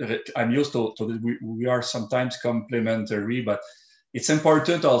think I'm used to that we are sometimes complementary, but it's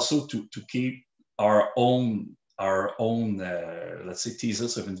important also to keep our own our own, let's say,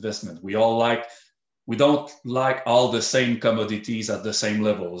 thesis of investment. We don't like all the same commodities at the same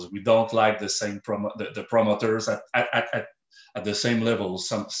levels. We don't like the same the promoters at the same levels.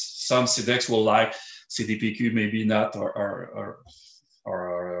 Some SIDEX will like CDPQ, maybe not, or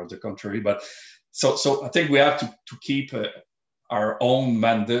the contrary. But so I think we have to keep our own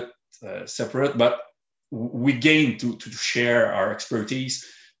mandate separate, but we gain to share our expertise,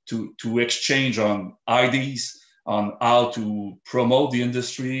 to exchange on ideas on how to promote the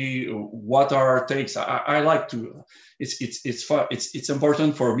industry. What are our takes? I like to. It's fun. It's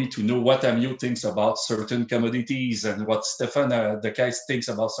important for me to know what Amyot thinks about certain commodities and what Stefan the guys thinks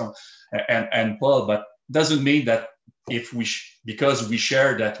about some, and Paul. But doesn't mean that because we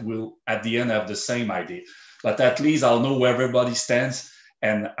share that we'll at the end have the same idea. But at least I'll know where everybody stands,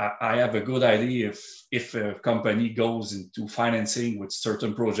 and I have a good idea if a company goes into financing with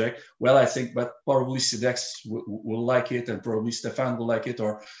certain project. Well, I think, but probably SIDEX will like it, and probably Stefan will like it,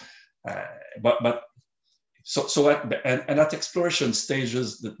 or at exploration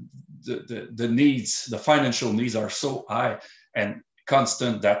stages, the needs, the financial needs are so high and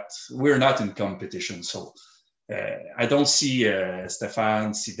constant that we're not in competition. So I don't see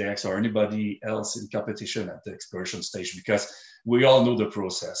Stefan, SIDEX, or anybody else in competition at the exploration stage, because we all know the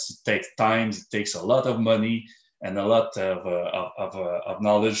process. It takes time, it takes a lot of money and a lot of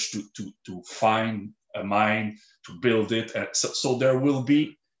knowledge to find a mine, to build it. So there will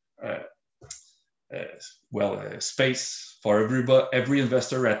be space for every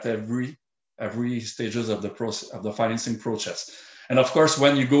investor at every stages of the process, of the financing process. And of course,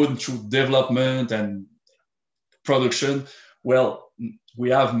 when you go through development and production, well, we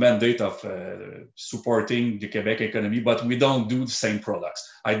have mandate of supporting the Quebec economy, but we don't do the same products.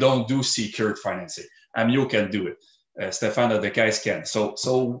 I don't do secured financing. Amyot can do it. Stefan and the guys can.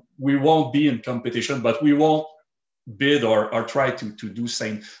 So we won't be in competition, but we won't bid or try to do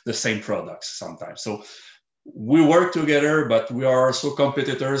the same products sometimes. So we work together, but we are also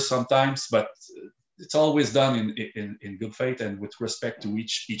competitors sometimes, but it's always done in good faith and with respect to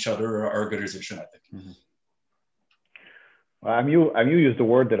each other organization, I think. Mm-hmm. Well, Amyot used a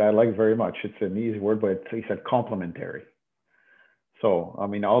word that I like very much. It's an easy word, but he said complementary. So, I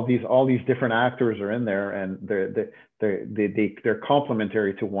mean, all these different actors are in there, and they're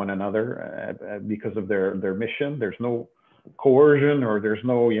complementary to one another because of their mission. There's no coercion, or there's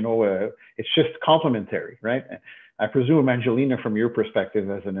no, it's just complementary, right? I presume, Angelina, from your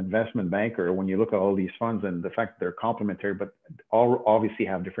perspective as an investment banker, when you look at all these funds and the fact that they're complementary, but all obviously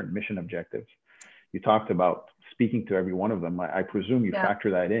have different mission objectives. You talked about speaking to every one of them. I presume you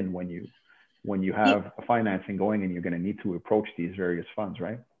factor that in when you have a financing going and you're going to need to approach these various funds,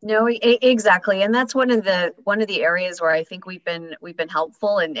 right? No, exactly. And that's one of the areas where I think we've been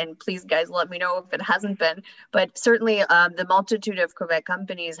helpful, and please guys, let me know if it hasn't been, but certainly the multitude of Quebec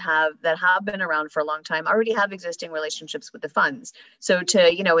companies that have been around for a long time already have existing relationships with the funds. So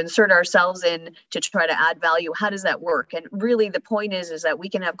to, insert ourselves in to try to add value, how does that work? And really the point is that we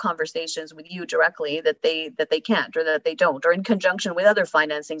can have conversations with you directly that they can't, or that they don't, or in conjunction with other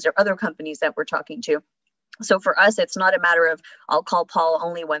financings or other companies that we're talking to. So for us, it's not a matter of I'll call Paul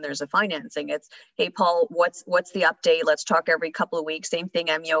only when there's a financing. It's, hey, Paul, what's the update? Let's talk every couple of weeks. Same thing,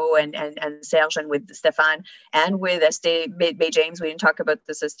 Amyot and Serge, and with Stefan and with Bay James. We didn't talk about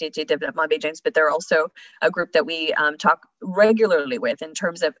the Société Développement Bay James, but they're also a group that we talk regularly with in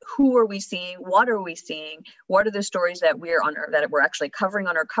terms of who are we seeing, what are we seeing, what are the stories that we're actually covering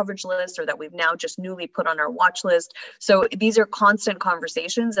on our coverage list, or that we've now just newly put on our watch list. So these are constant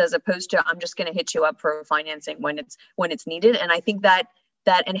conversations, as opposed to I'm just going to hit you up for financing when it's needed. And I think that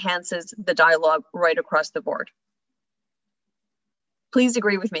enhances the dialogue right across the board. Please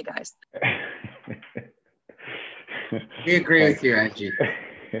agree with me, guys. We agree with you, Angie.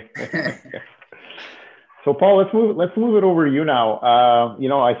 So Paul, let's move it over to you now.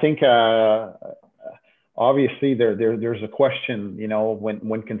 I think obviously there's a question,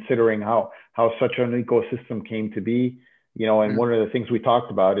 when considering how such an ecosystem came to be. And one of the things we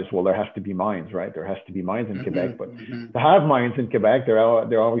talked about is, well, there has to be mines, right? There has to be mines in Quebec, but to have mines in Quebec, there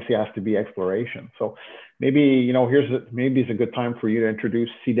obviously has to be exploration. So maybe, maybe it's a good time for you to introduce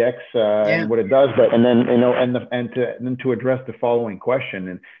SIDEX and what it does, and then to address the following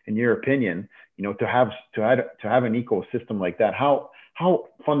question, in your opinion, to have an ecosystem like that, how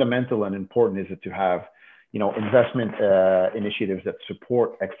fundamental and important is it to have, investment initiatives that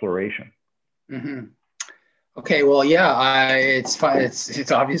support exploration? Okay, well, yeah, it's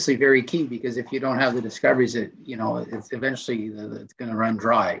obviously very key, because if you don't have the discoveries, it's eventually it's going to run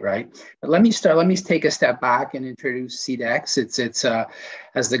dry, right? But let me take a step back and introduce SIDEX. It's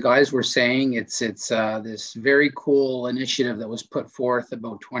as the guys were saying, it's this very cool initiative that was put forth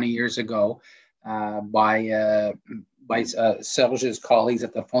about 20 years ago by Serge's colleagues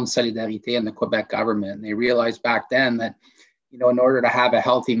at the Fonds Solidarité and the Quebec government. And they realized back then that, in order to have a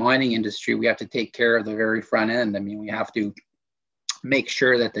healthy mining industry, we have to take care of the very front end. I mean, we have to make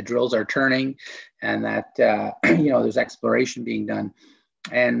sure that the drills are turning, and that there's exploration being done,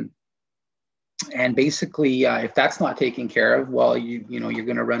 and basically, if that's not taken care of, well, you're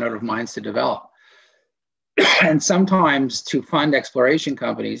going to run out of mines to develop. And sometimes to fund exploration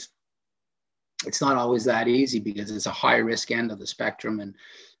companies, it's not always that easy, because it's a high risk end of the spectrum, and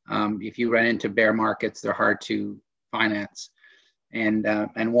if you run into bear markets, they're hard to finance. And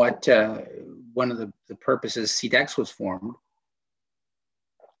what one of the purposes SIDEX was formed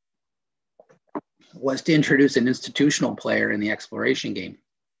was to introduce an institutional player in the exploration game,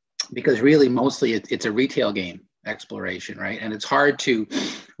 because really mostly it's a retail game, exploration, right? And it's hard to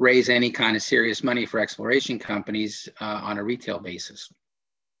raise any kind of serious money for exploration companies on a retail basis.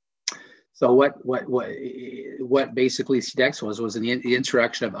 So what basically SIDEX was the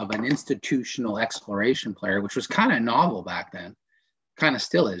introduction of an institutional exploration player, which was kind of novel back then. Kind of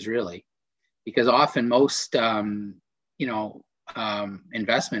still is, really, because often most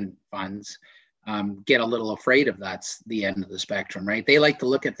investment funds get a little afraid of that's the end of the spectrum, right? They like to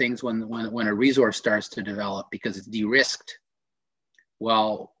look at things when a resource starts to develop, because it's de-risked.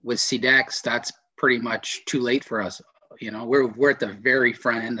 Well, with SIDEX, that's pretty much too late for us. We're at the very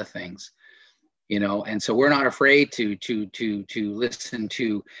front end of things, and so we're not afraid to listen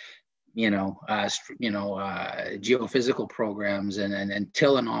to geophysical programs and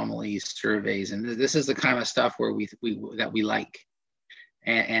till anomalies surveys, and this is the kind of stuff where we like,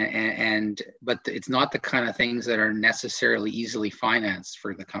 but it's not the kind of things that are necessarily easily financed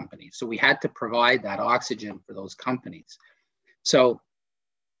for the companies. So we had to provide that oxygen for those companies. So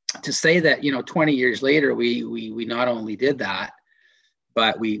to say that 20 years later we not only did that,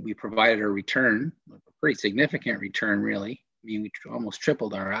 but we provided a return, a pretty significant return, really. I mean, we almost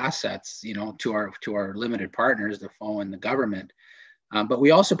tripled our assets, to our limited partners, the FOA and the government. But we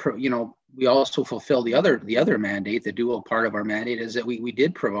also, fulfill the other mandate. The dual part of our mandate is that we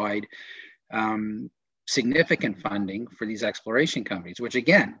did provide significant funding for these exploration companies. Which,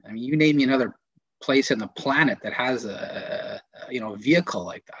 again, I mean, you name me another place on the planet that has a vehicle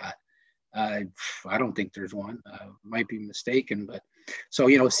like that. I don't think there's one. Might be mistaken, but so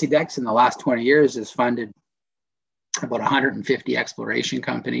SIDEX in the last 20 years has funded about 150 exploration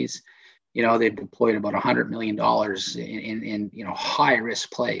companies. They've deployed about $100 million in high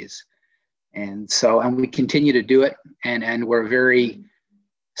risk plays. And we continue to do it. And we're a very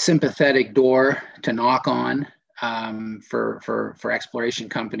sympathetic door to knock on for exploration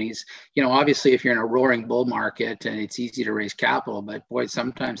companies. Obviously, if you're in a roaring bull market, and it's easy to raise capital, but boy,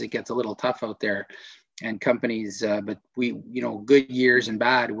 sometimes it gets a little tough out there. And companies, but we, good years and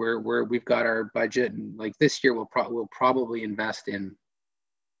bad, we've got our budget, and like this year, we'll probably invest in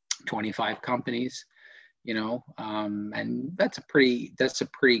 25 companies, and that's a pretty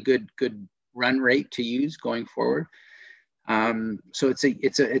good run rate to use going forward. So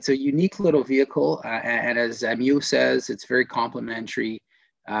it's a unique little vehicle, and as Amyot says, it's very complementary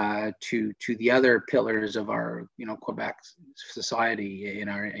to the other pillars of our Quebec society in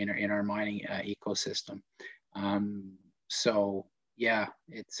our mining ecosystem. So yeah,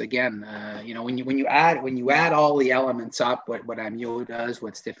 it's again when you add all the elements up, what Amyot does,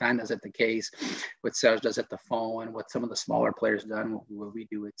 what Stéphane does at the case, what Serge does at the phone, what some of the smaller players done, what we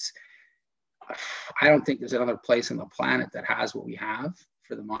do, I don't think there's another place on the planet that has what we have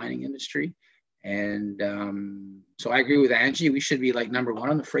for the mining industry. And so I agree with Angie. We should be like number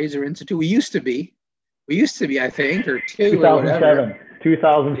one on the Fraser Institute. We used to be, I think, or two.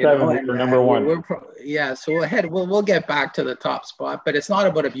 2007, we were number one. So we'll get back to the top spot. But it's not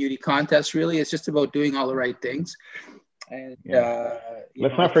about a beauty contest, really. It's just about doing all the right things. And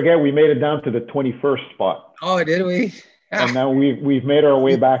let's not forget, we made it down to the 21st spot. Oh, did we? And now we've made our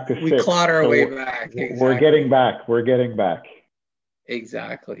way back to 6. We clawed our way back. Exactly. We're getting back.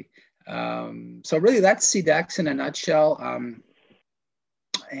 Exactly. So really, that's SIDEX in a nutshell.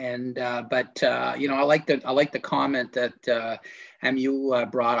 But I like the comment that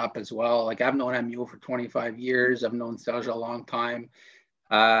Amyot brought up as well. Like, I've known Amyot for 25 years. I've known Serge a long time.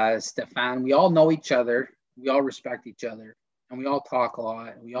 Stéphane, we all know each other. We all respect each other, and we all talk a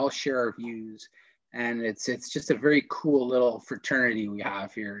lot. We all share our views. And it's just a very cool little fraternity we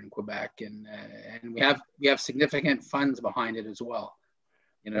have here in Quebec, and we have significant funds behind it as well.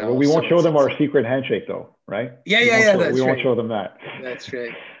 You know, well, we won't show them our secret handshake, though, right? Yeah, we won't show them that. That's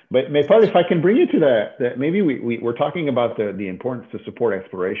right. But Mehta, if I can bring you to the maybe we're talking about the importance to support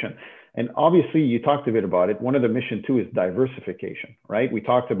exploration, and obviously you talked a bit about it. One of the mission too is diversification, right? We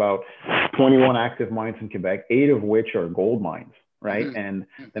talked about 21 active mines in Quebec, 8 of which are gold mines, right? Mm-hmm. And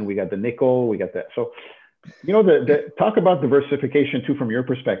then we got the nickel, we got that. So, you know, talk about diversification too from your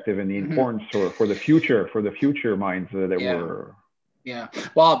perspective and the importance for the future mines that we're. Yeah,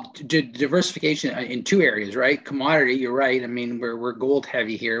 well, diversification in 2 areas, right? Commodity, you're right. I mean, we're gold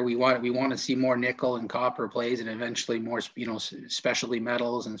heavy here. We want to see more nickel and copper plays, and eventually more, you know, specialty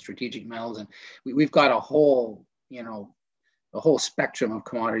metals and strategic metals. And we've got a whole spectrum of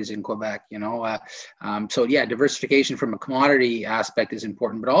commodities in Quebec, you know. So yeah, diversification from a commodity aspect is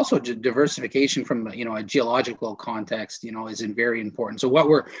important, but also diversification from, you know, a geological context, you know, is very important. So what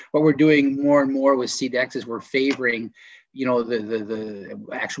we're doing more and more with SIDEX is we're favoring, you know,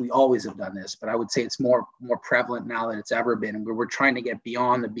 actually we always have done this, but I would say it's more prevalent now than it's ever been. And we're trying to get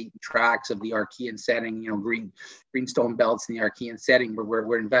beyond the beaten tracks of the Archean setting, you know, greenstone belts in the Archean setting, where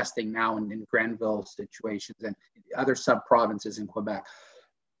we're investing now in Grenville situations and other sub-provinces in Quebec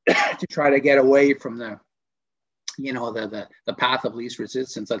to try to get away from the, you know, the path of least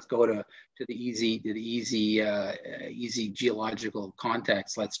resistance. Let's go to the easy geological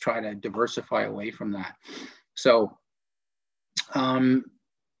context. Let's try to diversify away from that. So I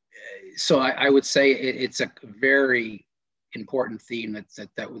would say it's a very important theme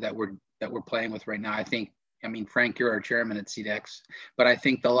that we're playing with right now. I mean, Frank, you're our chairman at SIDEX, but I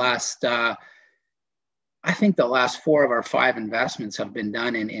think the last 4 of our 5 investments have been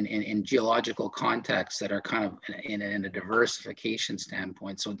done in geological contexts that are kind of in a diversification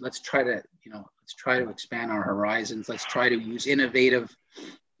standpoint. So let's try to expand our horizons. Let's try to use innovative,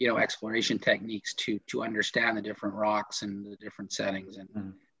 you know, exploration techniques to understand the different rocks and the different settings.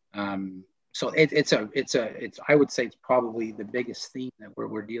 And so it's I would say it's probably the biggest theme that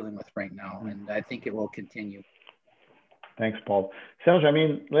we're dealing with right now, and I think it will continue. Thanks, Paul. Serge, I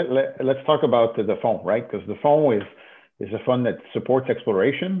mean, let's talk about the fund, right? Because the fund is a fund that supports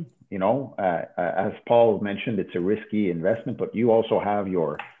exploration. You know, as Paul mentioned, it's a risky investment, but you also have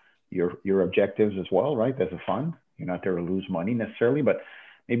your objectives as well, right? As a fund, you're not there to lose money necessarily, but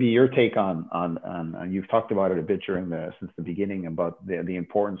maybe your take on you've talked about it a bit since the beginning about the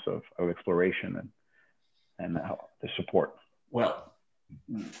importance of exploration and the support. Well,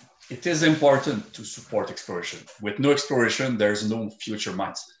 it is important to support exploration. With no exploration, there's no future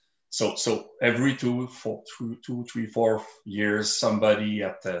mines. So every 2, 3, 4 years, somebody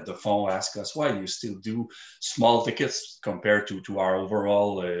at the fund asks us, why do you still do small tickets compared to our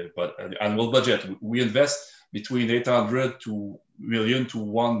overall annual budget? We invest between 800 million to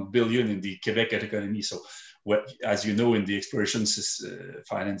 1 billion in the Quebec economy. So as you know, in the exploration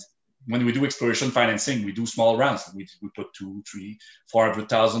finance, when we do exploration financing, we do small rounds. We put $200,000, $300,000,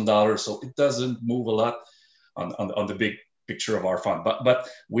 $400,000. So it doesn't move a lot on the big picture of our fund. But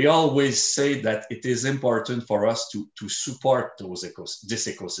we always say that it is important for us to support this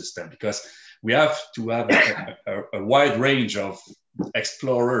ecosystem, because we have to have a wide range of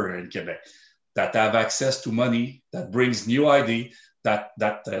explorers in Quebec that have access to money, that brings new idea, that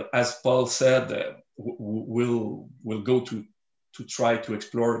as Paul said, will go to try to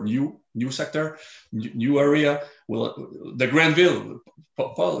explore new sector, new area. Well, the Grenville,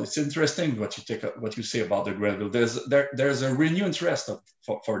 Paul, it's interesting what you say about the Grenville. There's a renewed interest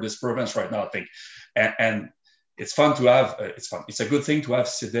for this province right now, I think, and it's fun to have. It's a good thing to have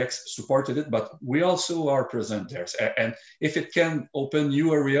SIDEX supported it, but we also are present there, and if it can open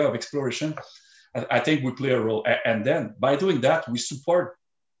new area of exploration, I think we play a role. And then by doing that, we support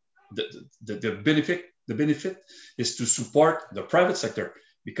the benefit. The benefit is to support the private sector,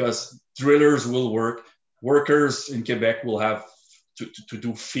 because drillers will work, workers in Quebec will have to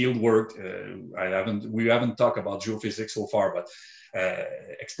do field work. We haven't talked about geophysics so far, but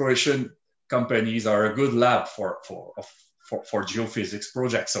exploration companies are a good lab for geophysics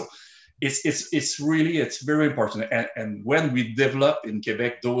projects. So it's very important. And when we develop in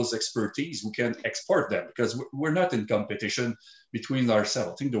Quebec those expertise, we can export them, because we're not in competition between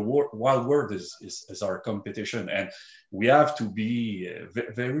ourselves. I think the wild world is our competition, and we have to be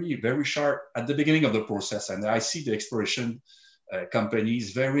very, very sharp at the beginning of the process. And I see the exploration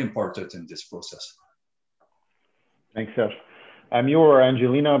companies very important in this process. Thanks, Serge. Amyot or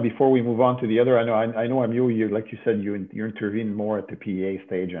Angelina, before we move on to the other, I know Amyot, you, like you said, you intervene more at the PEA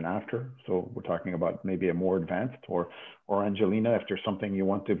stage and after. So we're talking about maybe a more advanced, or Angelina, if there's something you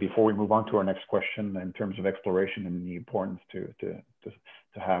want to, before we move on to our next question in terms of exploration and the importance to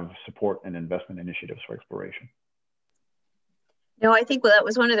have support and investment initiatives for exploration. No, I think that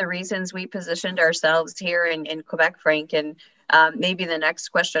was one of the reasons we positioned ourselves here in Quebec, Frank. And maybe the next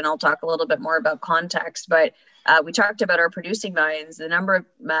question, I'll talk a little bit more about context, but we talked about our producing mines. The number of,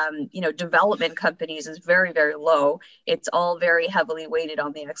 development companies is very, very low. It's all very heavily weighted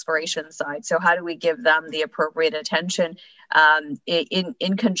on the exploration side. So how do we give them the appropriate attention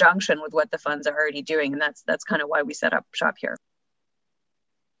in conjunction with what the funds are already doing? And that's kind of why we set up shop here.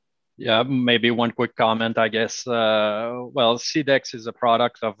 Yeah, maybe one quick comment, I guess. Well, SIDEX is a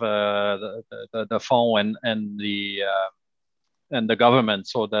product of the fund and the government,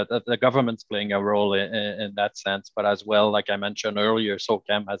 so that the government's playing a role in that sense. But as well, like I mentioned earlier,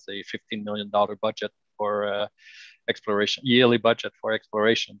 SOCAM has a $15 million budget for exploration, yearly budget for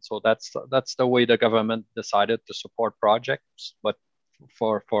exploration. So that's the way the government decided to support projects. But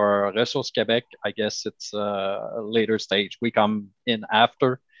for Ressources Québec, I guess it's a later stage. We come in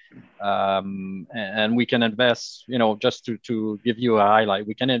after. And we can invest, just to give you a highlight,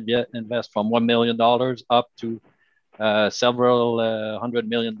 we can invest from $1 million up to several $100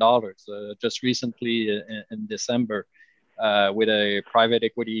 million. Just recently in December, with a private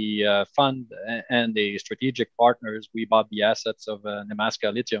equity fund and the strategic partners, we bought the assets of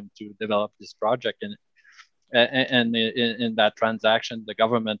Nemaska Lithium to develop this project. And in that transaction, the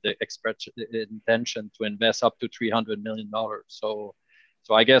government expressed intention to invest up to $300 million.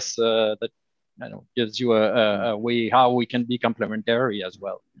 So I guess that gives you a way how we can be complementary as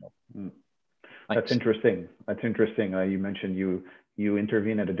well. That's interesting. That's interesting. You mentioned you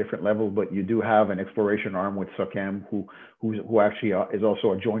intervene at a different level, but you do have an exploration arm with SOCAM, who actually is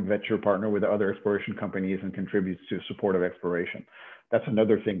also a joint venture partner with other exploration companies and contributes to support of exploration. That's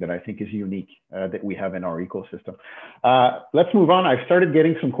another thing that I think is unique that we have in our ecosystem. Let's move on. I've started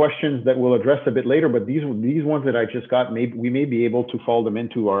getting some questions that we'll address a bit later, but these ones that I just got, we may be able to fold them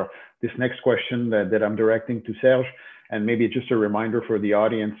into this next question that I'm directing to Serge. And maybe just a reminder for the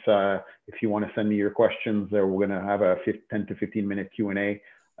audience, if you want to send me your questions, we're going to have a 10 to 15 minute Q&A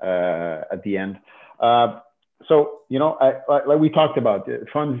at the end. So, like we talked about,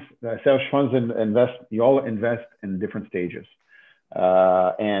 funds, Serge, funds you all invest in different stages.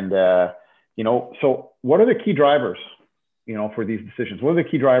 So what are the key drivers, for these decisions? What are the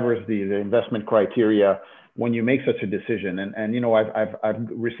key drivers, the investment criteria when you make such a decision? And I've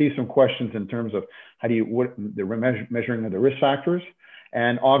received some questions in terms of measuring of the risk factors.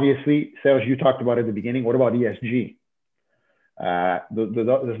 And obviously, Serge, you talked about at the beginning, what about ESG?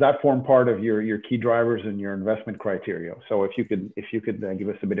 Does that form part of your key drivers and your investment criteria? So if you could give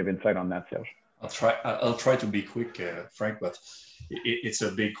us a bit of insight on that, Serge. I'll try to be quick, Frank, but it's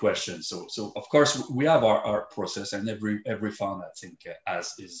a big question. So of course we have our process, and every fund, I think,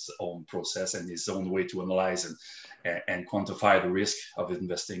 has his own process and his own way to analyze and quantify the risk of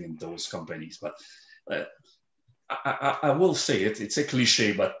investing in those companies. But I will say it's a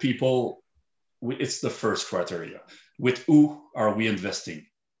cliche, but it's the first criteria. With who are we investing?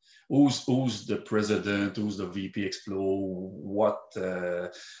 Who's the president? Who's the VP Explo?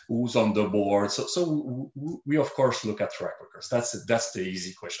 Who's on the board? So we of course look at track records. That's the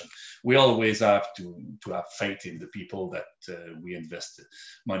easy question. We always have to have faith in the people that we invest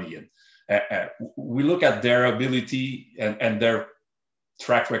money in. We look at their ability and their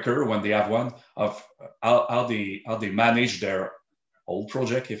track record, when they have one, of how they manage their old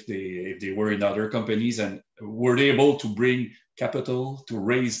project if they were in other companies, and were they able to bring capital to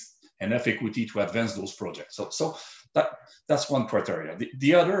raise enough equity to advance those projects. So that's one criteria.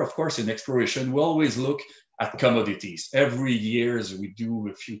 The other, of course, in exploration, we always look at commodities. Every year, we do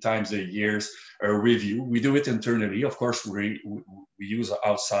a few times a year a review. We do it internally. Of course, we use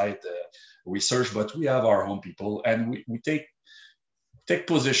outside research, but we have our own people, and we take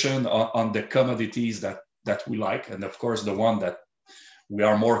position on the commodities that we like, and of course the one that we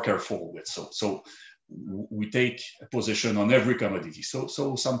are more careful with. So we take a position on every commodity.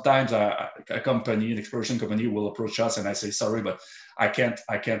 So sometimes an exploration company will approach us, and I say, sorry, but I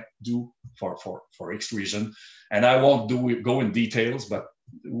can't do for X reason, and I won't go in details, but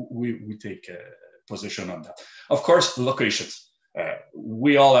we take a position on that. Of course, locations.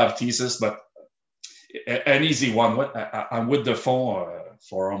 We all have thesis, but an easy one. I'm with the fund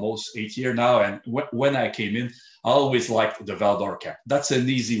for almost 8 years now, and when I came in, I always liked the Val-d'Or Cap. That's an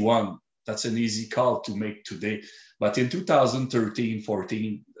easy one. That's an easy call to make today. But in 2013,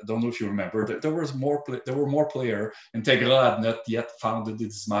 14, I don't know if you remember, there were more players. Integra had not yet founded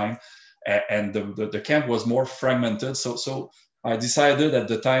its mine, and the camp was more fragmented. So I decided at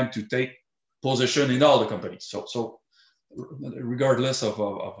the time to take position in all the companies. So regardless of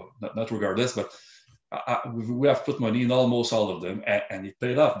not regardless, but we have put money in almost all of them, and it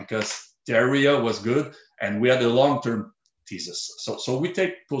paid off because the area was good and we had a long-term thesis. So we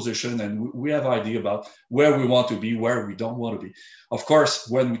take position and we have idea about where we want to be, where we don't want to be. Of course,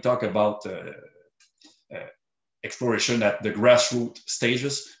 when we talk about exploration at the grassroots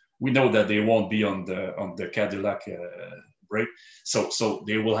stages, we know that they won't be on the Cadillac break. So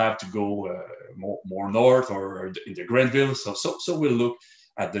they will have to go more north or in the Grenville. So we'll look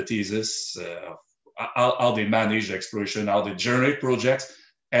at the thesis, how they manage exploration, how they generate projects.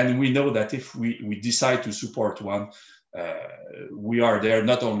 And we know that if we decide to support one, we are there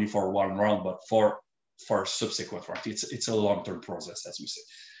not only for one round, but for subsequent round. It's a long-term process, as we say.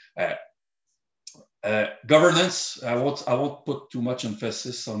 Governance, I won't put too much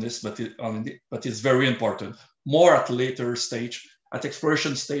emphasis on this, but it's very important. More at later stage. At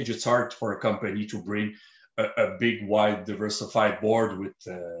exploration stage, it's hard for a company to bring a big, wide, diversified board with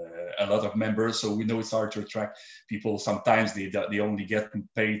a lot of members. So we know it's hard to attract people. Sometimes they only get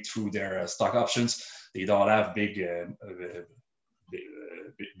paid through their stock options. They don't have big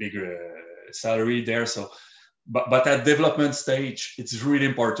salary there. So, but at development stage, it's really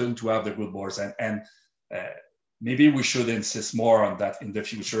important to have the good boards, and maybe we should insist more on that in the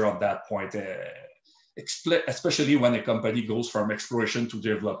future on that point. Especially when a company goes from exploration to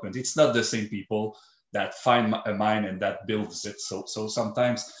development, it's not the same people that find a mine and that builds it. So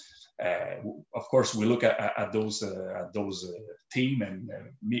sometimes, of course, we look at those team, and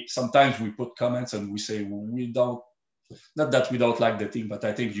sometimes we put comments and we say we don't. Not that we don't like the team, but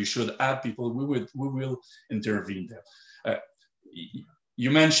I think you should add people. We will intervene there. You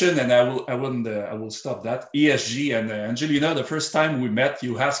mentioned, and I will stop that, ESG. And Angelina, the first time we met,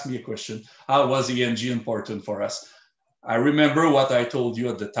 you asked me a question: how was ESG important for us? I remember what I told you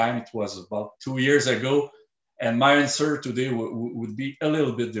at the time. It was about 2 years ago, and my answer today would be a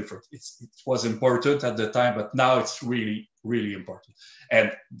little bit different. It was important at the time, but now it's really, really important.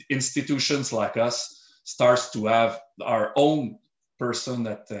 And institutions like us starts to have our own person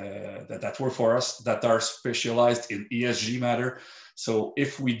that work for us that are specialized in ESG matter. So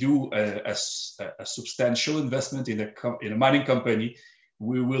if we do a substantial investment in a mining company,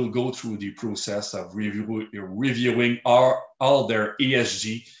 we will go through the process of reviewing all their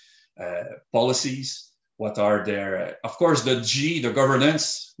ESG policies. What are their, of course, the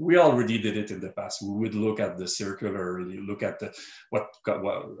governance, we already did it in the past. We would look at the circular, look at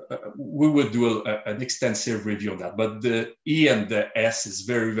we would do an extensive review on that. But the E and the S is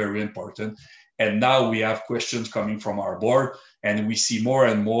very, very important. And now we have questions coming from our board, and we see more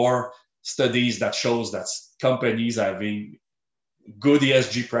and more studies that shows that companies having good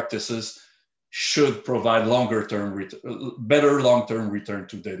ESG practices should provide better long-term return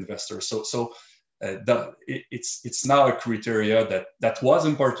to the investor. So it's now a criteria that was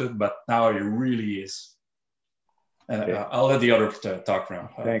important, but now it really is. And okay. I'll let the other talk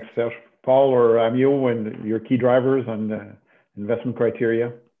now. Thanks, Serge. Paul or Amyot, and your key drivers on investment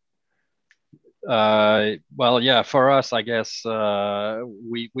criteria? Well, yeah, for us, I guess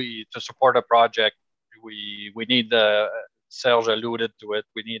we to support a project, we need Serge alluded to it.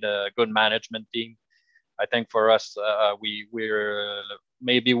 We need a good management team. I think for us, we're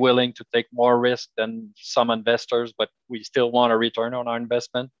maybe willing to take more risk than some investors, but we still want a return on our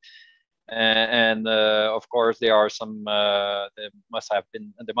investment. And of course, there are some. They must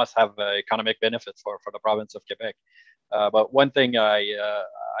have economic benefits for the province of Quebec. But one thing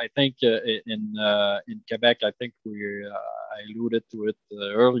I think in Quebec, I think I alluded to it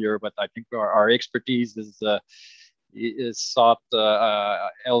earlier, but I think our expertise is sought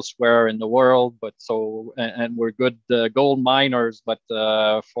elsewhere in the world. But and we're good gold miners, but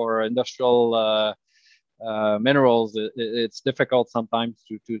for industrial minerals, it's difficult sometimes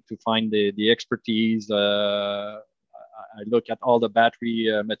to find the expertise. I look at all the battery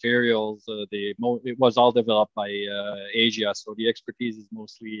materials. It was all developed by Asia, so the expertise is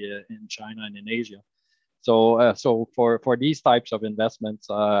mostly in China and in Asia. So for these types of investments,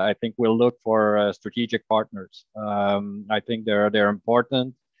 I think we'll look for strategic partners. I think they're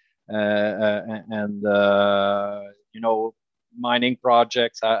important, and mining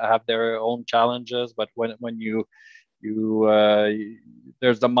projects have their own challenges. But when you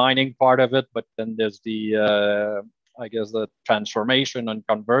there's the mining part of it, but then there's the I guess the transformation and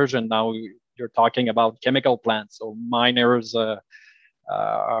conversion. Now you're talking about chemical plants, so miners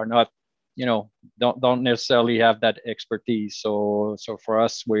are not don't necessarily have that expertise. So for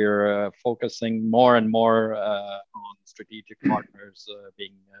us, we're focusing more and more on strategic partners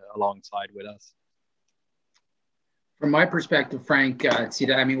being alongside with us. From my perspective, Frank,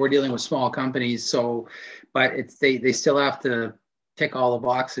 I mean, we're dealing with small companies, but they still have to tick all the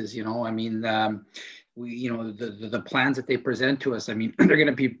boxes. I mean, the plans that they present to us. I mean, they're going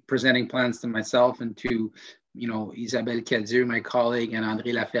to be presenting plans to myself and to Isabelle Cadieux, my colleague, and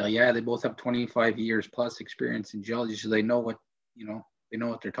André Laferrière. They both have 25 years plus experience in geology, so they know what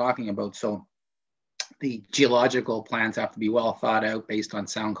they're talking about. So the geological plans have to be well thought out based on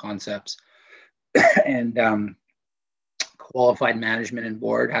sound concepts, and qualified management and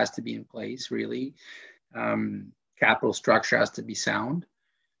board has to be in place. Really, capital structure has to be sound.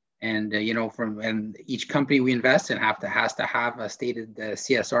 And and each company we invest in has to have a stated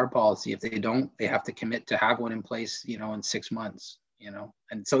CSR policy. If they don't, they have to commit to have one in place, in 6 months.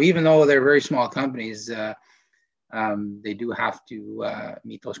 And so even though they're very small companies, they do have to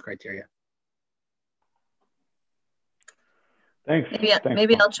meet those criteria. Thanks.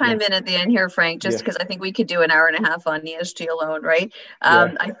 Maybe I'll chime in at the end here, Frank, just because I think we could do an hour and a half on ESG alone, right?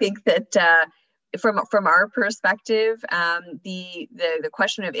 I think that. From our perspective, the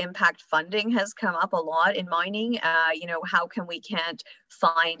question of impact funding has come up a lot in mining. How can we can't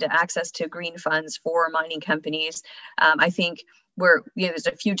find access to green funds for mining companies? I think there's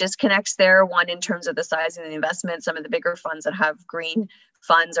a few disconnects there. One, in terms of the size of the investment, some of the bigger funds that have green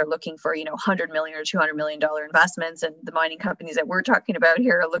funds are looking for, $100 million or $200 million investments. And the mining companies that we're talking about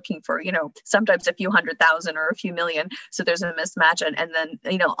here are looking for, sometimes a few $100,000 or a few million. So there's a mismatch. And then,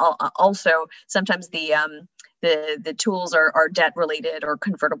 also sometimes the tools are debt related or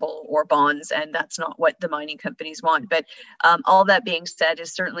convertible or bonds, and that's not what the mining companies want. But all that being said,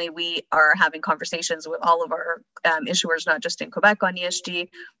 is certainly we are having conversations with all of our issuers, not just in Quebec, on ESG.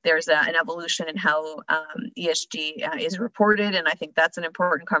 There's an evolution in how ESG is reported, and I think that's an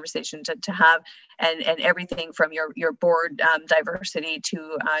important conversation to have. And everything from your board diversity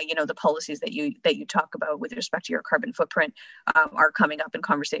to the policies that you talk about with respect to your carbon footprint are coming up in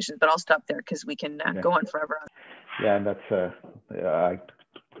conversations. But I'll stop there because we can go on forever. Yeah, and that's I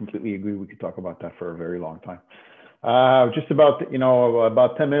completely agree. We could talk about that for a very long time. Just about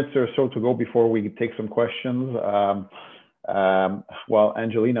about 10 minutes or so to go before we take some questions. Well,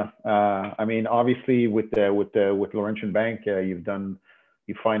 Angelina, I mean, obviously with Laurentian Bank, you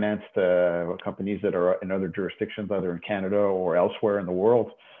financed companies that are in other jurisdictions, either in Canada or elsewhere in the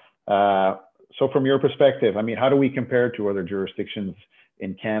world. So from your perspective, I mean, how do we compare to other jurisdictions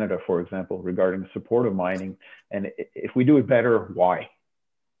in Canada, for example, regarding the support of mining? And if we do it better, why?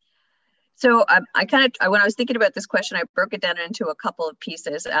 So when I was thinking about this question, I broke it down into a couple of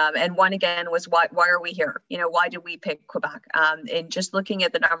pieces. And one, again, was why are we here? Why did we pick Quebec? And just looking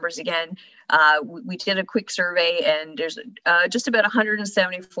at the numbers again, we did a quick survey, and there's just about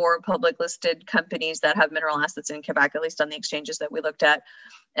 174 public listed companies that have mineral assets in Quebec, at least on the exchanges that we looked at.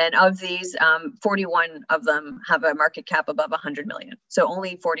 And of these, 41 of them have a market cap above 100 million. So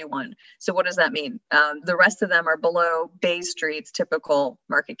only 41. So what does that mean? The rest of them are below Bay Street's typical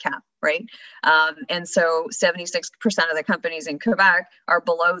market cap, right? And so 76% of the companies in Quebec are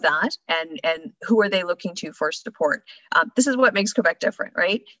below that. And who are they looking to for support? This is what makes Quebec different,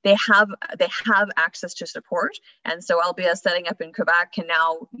 right? They have access to support. And so LBS setting up in Quebec can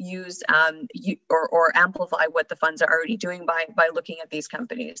now use or amplify what the funds are already doing by looking at these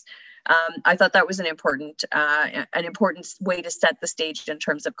companies. I thought that was an important way to set the stage in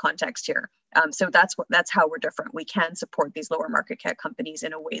terms of context here. So that's how we're different. We can support these lower market cap companies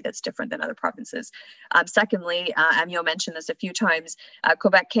in a way that's different than other provinces. Secondly, Amyot mentioned this a few times.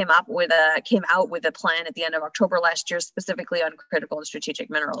 Quebec came out with a plan at the end of October last year, specifically on critical and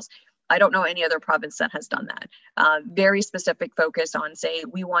strategic minerals. I don't know any other province that has done that. Very specific focus on, say,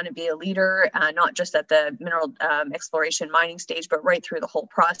 we want to be a leader, not just at the mineral exploration mining stage, but right through the whole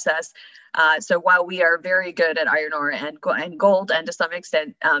process. So while we are very good at iron ore and gold, and to some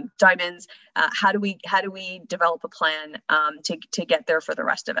extent diamonds, how do we develop a plan to get there for the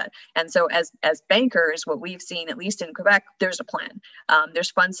rest of it? And so as bankers, what we've seen, at least in Quebec, there's a plan.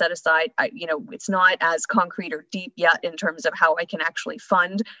 There's funds set aside. It's not as concrete or deep yet in terms of how I can actually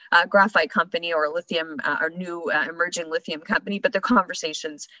fund a graphite company or a lithium or new emerging lithium company, but the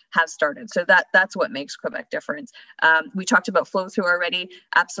conversations have started. So that's what makes Quebec different. We talked about flow through already.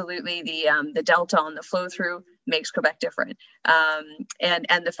 Absolutely, the delta on the flow through makes Quebec different.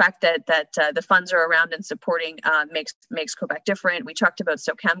 And the fact that the funds are around and supporting makes Quebec different. We talked about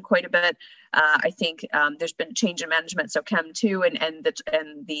SOCAM quite a bit. I think there's been a change in management at SOCAM too, and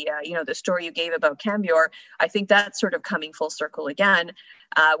the story you gave about Cambior, I think that's sort of coming full circle again.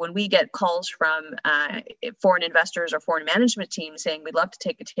 When we get calls from foreign investors or foreign management teams saying we'd love to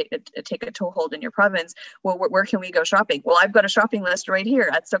take a toehold in your province, well, where can we go shopping? Well, I've got a shopping list right here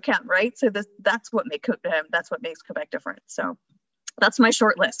at SOCAM, right? So that's what makes Quebec different. So that's my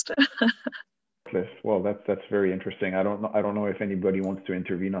short list. Well, that's very interesting. I don't know if anybody wants to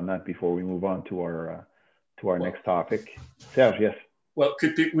intervene on that before we move on to our next topic. Serge, yes. Well,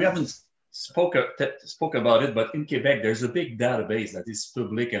 we haven't spoke about it, but in Quebec, there's a big database that is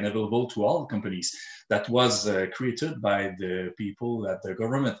public and available to all companies that was created by the people at the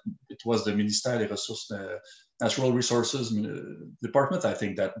government. It was the Ministère des Ressources, Natural Resources Department, I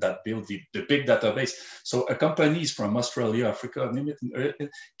think, that built the big database. So companies from Australia, Africa,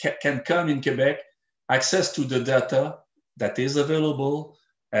 can come in Quebec, access to the data that is available,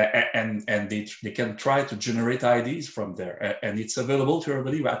 and they can try to generate IDs from there, and it's available to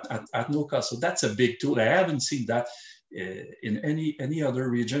everybody at no cost. So that's a big tool. I haven't seen that in any other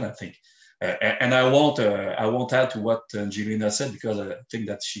region, I think. And I won't add to what Angelina said, because I think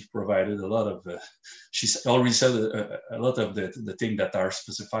that she provided a lot of. She's already said a lot of the things that are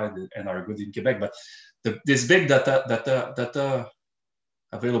specified and are good in Quebec. But this big data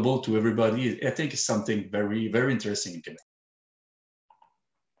available to everybody, I think, is something very, very interesting in Quebec.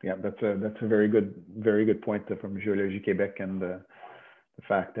 Yeah, that's a very good point from Géologie Québec, and the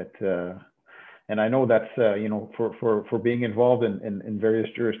fact that and I know that's for being involved in various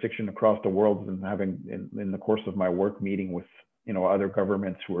jurisdictions across the world, and having in the course of my work meeting with other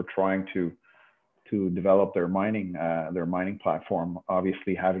governments who are trying to develop their mining platform.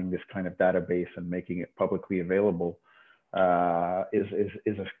 Obviously, having this kind of database and making it publicly available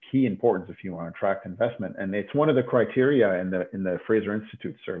is of key importance if you want to attract investment. And it's one of the criteria in the Fraser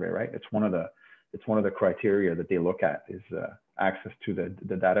Institute survey, right? It's one of the criteria that they look at is access to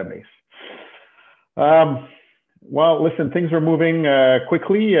the database. Well, listen, things are moving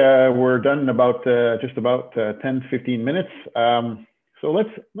quickly. We're done in about just about 10-15 minutes. So let's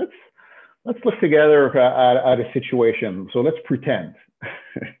look together at a situation. So let's pretend.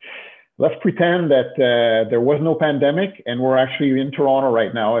 Let's pretend that there was no pandemic and we're actually in Toronto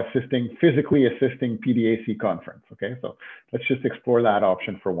right now physically assisting PDAC conference, okay? So let's just explore that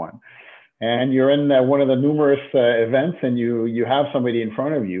option for one. And you're in one of the numerous events, and you have somebody in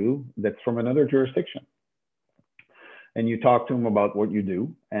front of you that's from another jurisdiction. And you talk to them about what you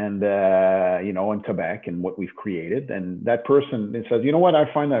do and, in Quebec and what we've created. And that person says, you know what,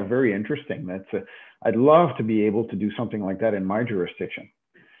 I find that very interesting. I'd love to be able to do something like that in my jurisdiction.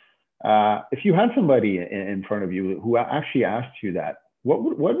 If you had somebody in front of you who actually asked you that,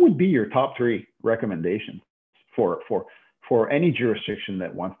 what would be your top 3 recommendations for any jurisdiction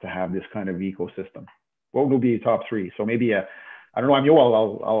that wants to have this kind of ecosystem? What would be your top 3? So maybe I don't know,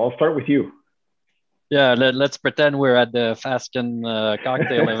 Amyot, I'll start with you. Yeah, let's pretend we're at the Fasken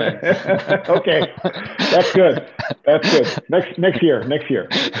cocktail event. Okay, that's good. That's good. Next year.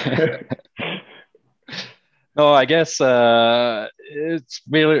 No, I guess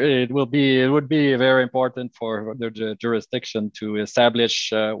it would be very important for the jurisdiction to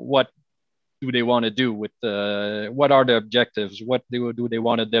establish what do they want to do with what are the objectives, what do they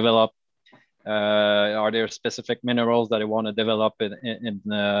want to develop, are there specific minerals that they want to develop in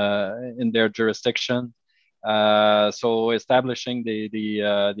their jurisdiction. So establishing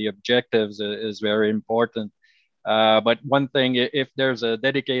the objectives is very important. But one thing, if there's a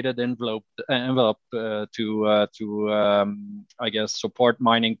dedicated envelope to I guess support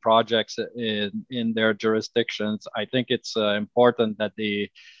mining projects in their jurisdictions, I think it's important that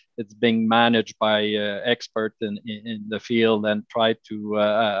it's being managed by experts in the field, and try to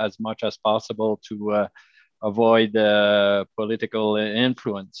as much as possible to avoid political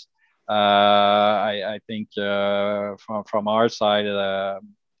influence. I think from our side.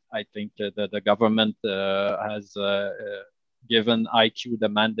 I think that the government has given IQ the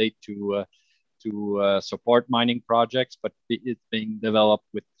mandate to support mining projects, but it's being developed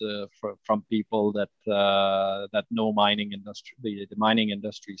from people that know mining industry, the mining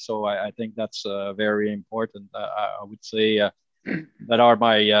industry. So I think that's very important. I would say that are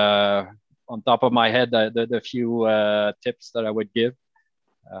my on top of my head the few tips that I would give.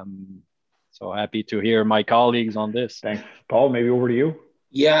 So happy to hear my colleagues on this. Thanks, Paul. Maybe over to you.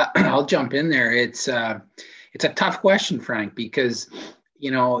 Yeah, I'll jump in there. It's a tough question, Frank, because you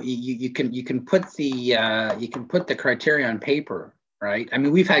can put the criteria on paper, right? I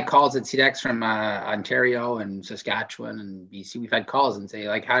mean, we've had calls at SIDEX from Ontario and Saskatchewan and BC. We've had calls and say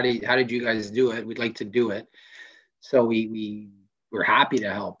like, how did you guys do it? We'd like to do it. So we're happy to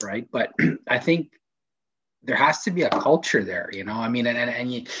help, right? But I think there has to be a culture there, you know. I mean,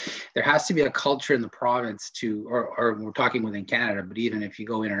 there has to be a culture in the province to, or we're talking within Canada, but even if you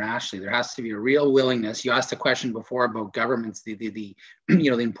go internationally, there has to be a real willingness. You asked a question before about governments, the you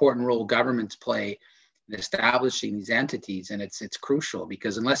know, the important role governments play in establishing these entities, and it's crucial,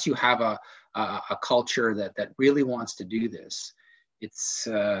 because unless you have a culture that really wants to do this, it's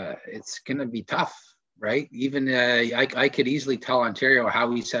going to be tough. Right. Even I could easily tell Ontario how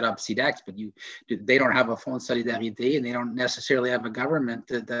we set up SIDEX, but they don't have a Fonds solidarité, and they don't necessarily have a government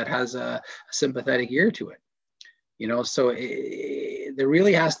that has a sympathetic ear to it. You know, so there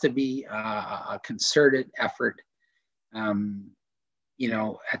really has to be a concerted effort, you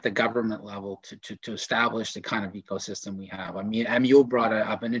know, at the government level to establish the kind of ecosystem we have. I mean, Amyot brought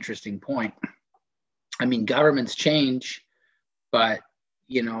up an interesting point. I mean, governments change, but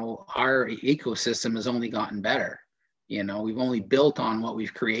you know, our ecosystem has only gotten better. You know, we've only built on what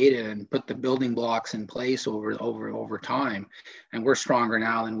we've created and put the building blocks in place over time, and we're stronger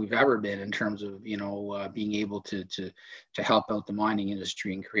now than we've ever been in terms of, you know, being able to help out the mining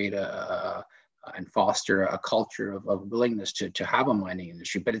industry and create and foster a culture of willingness to have a mining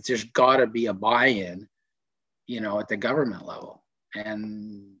industry. But there's got to be a buy-in, you know, at the government level,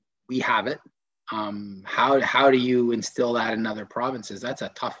 and we have it. How do you instill that in other provinces? That's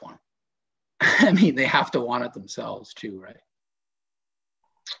a tough one. I mean, they have to want it themselves too, right?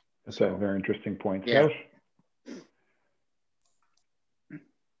 That's a very interesting point. Yeah. Serge?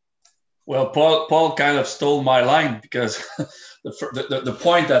 Well, Paul kind of stole my line, because the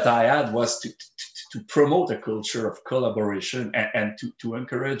point that I had was to promote a culture of collaboration and to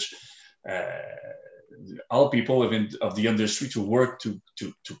encourage all people of the industry to work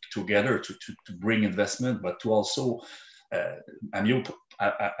together to bring investment, but to also, Amyot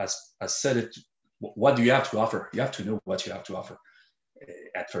has said it, what do you have to offer? You have to know what you have to offer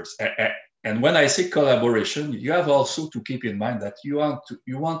at first. And when I say collaboration, you have also to keep in mind that you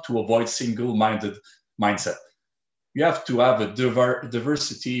want to avoid single-minded mindset. You have to have a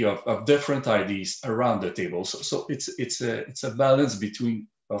diversity of different ideas around the table. So it's a balance between,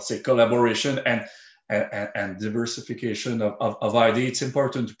 I'll say, collaboration and diversification of ideas. It's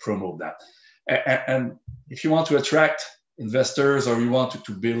important to promote that. And if you want to attract investors, or you want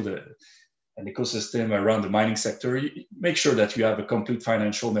to build an ecosystem around the mining sector, make sure that you have a complete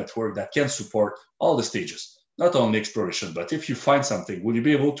financial network that can support all the stages, not only exploration, but if you find something, will you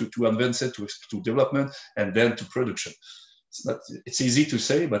be able to advance it to development and then to production? It's easy to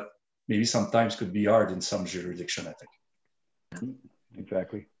say, but maybe sometimes could be hard in some jurisdiction, I think.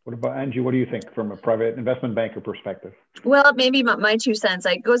 Exactly. What about Angie? What do you think from a private investment banker perspective? Well, maybe my 2 cents.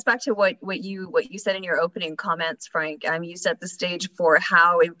 It goes back to what you said in your opening comments, Frank. You set the stage for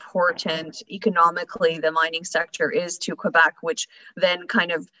how important economically the mining sector is to Quebec, which then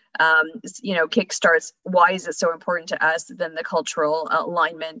kind of you know, kickstarts why is it so important to us, then the cultural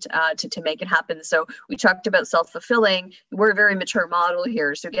alignment to make it happen. So we talked about self-fulfilling. We're a very mature model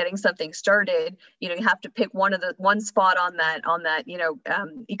here, so getting something started, you know, you have to pick one spot on that you know,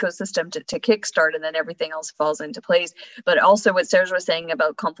 ecosystem to kickstart, and then everything else falls into place. But also what Serge was saying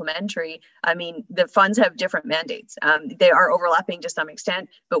about complementary, I mean, the funds have different mandates. They are overlapping to some extent,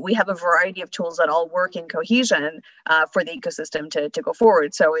 but we have a variety of tools that all work in cohesion for the ecosystem to go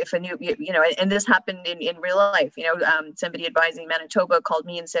forward. So if a new, you know, and this happened in real life, you know, somebody advising Manitoba called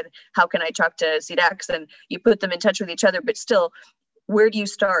me and said, how can I talk to SIDEX? And you put them in touch with each other, but still, where do you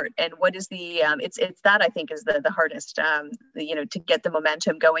start, and what is the it's that I think is the hardest, you know, to get the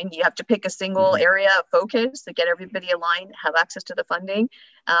momentum going. You have to pick a single area of focus to get everybody aligned, have access to the funding,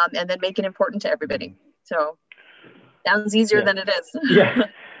 and then make it important to everybody. So sounds easier than it is. Yeah,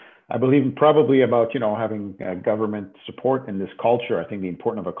 I believe probably about, you know, having government support in this culture. I think the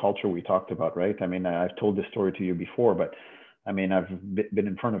importance of a culture we talked about, right? I mean, I've told this story to you before, but I mean, I've been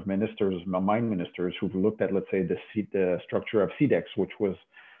in front of ministers, mine ministers, who've looked at, let's say, the structure of SIDEX, which was,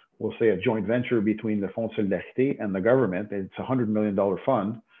 we'll say, a joint venture between the Fonds solidarité and the government. It's a $100 million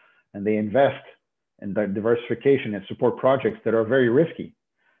fund, and they invest in the diversification and support projects that are very risky.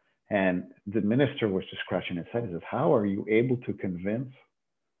 And the minister was just scratching his head. He says, how are you able to convince,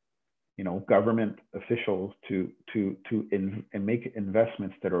 you know, government officials to make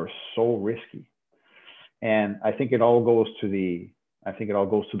investments that are so risky? And I think it all goes to the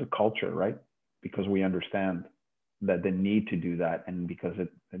culture, right? Because we understand that the need to do that, and because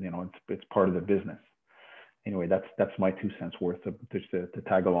it's part of the business. Anyway, that's my 2 cents worth of just to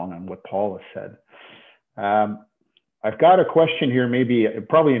tag along on what Paul has said. I've got a question here, maybe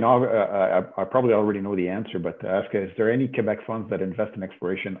probably I probably already know the answer, but to ask, is there any Quebec funds that invest in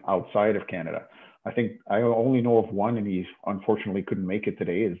exploration outside of Canada? I think I only know of one, and he unfortunately couldn't make it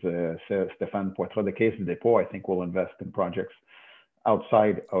today, is Stéphane Poitras de Caisse de Dépôt. I think will invest in projects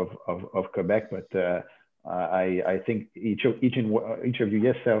outside of Quebec, but I think each of you,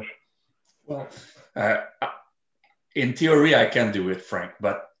 yes, Serge? Well, in theory, I can do it, Frank,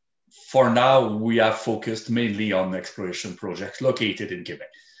 but for now, we have focused mainly on exploration projects located in Quebec.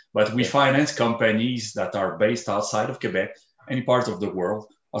 But we finance companies that are based outside of Quebec, any part of the world,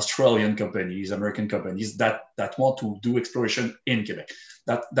 Australian companies, American companies that want to do exploration in Quebec.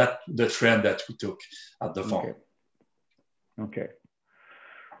 That the trend that we took at the fund. Okay.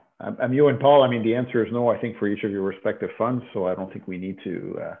 Amyot and Paul, I mean, the answer is no, I think, for each of your respective funds. So I don't think we need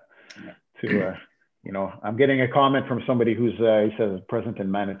to you know, I'm getting a comment from somebody who's, he says, present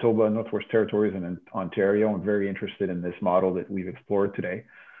in Manitoba, Northwest Territories, and in Ontario, and very interested in this model that we've explored today.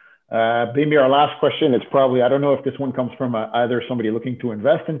 Maybe our last question is probably, I don't know if this one comes from either somebody looking to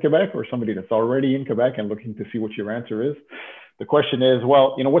invest in Quebec or somebody that's already in Quebec and looking to see what your answer is. The question is,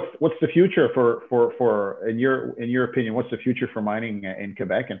 well, you know, what's the future for in your opinion, what's the future for mining in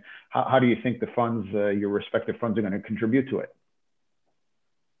Quebec, and how do you think the funds, your respective funds, are going to contribute to it?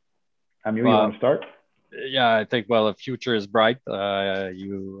 Amyot, you want to start? Yeah, I think, well, the future is bright.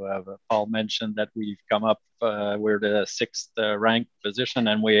 Paul mentioned that we've come up, we're the 6th ranked position,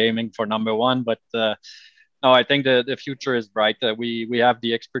 and we're aiming for #1. But no, I think the future is bright. We have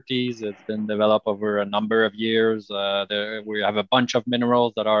the expertise. It's been developed over a number of years. We have a bunch of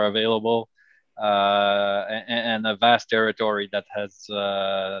minerals that are available, and a vast territory that has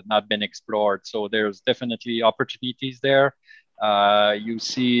not been explored. So there's definitely opportunities there. You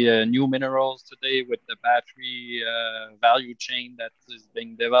see new minerals today with the battery value chain that is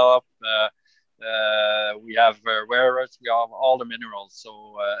being developed. We have rare earths, we have all the minerals,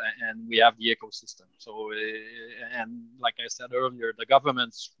 so and we have the ecosystem. So, and like I said earlier, the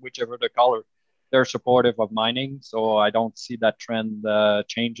governments, whichever the color, they're supportive of mining. So I don't see that trend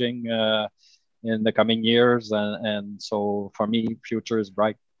changing in the coming years. And so for me, future is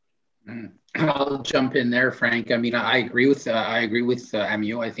bright. I'll jump in there, Frank. I mean, I agree with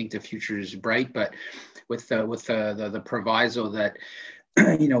Amyot. I think the future is bright, but with the proviso that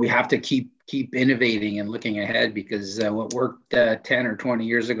you know, we have to keep innovating and looking ahead, because what worked 10 or 20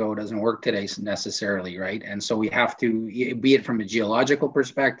 years ago doesn't work today necessarily, right? And so we have to, be it from a geological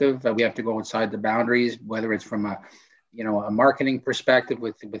perspective, we have to go outside the boundaries, whether it's from a marketing perspective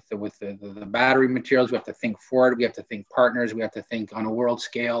with the battery materials. We have to think forward. We have to think partners. We have to think on a world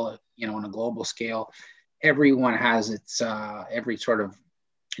scale, on a global scale. Everyone has its, every sort of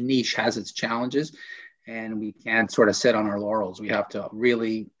niche has its challenges, and we can't sort of sit on our laurels. We have to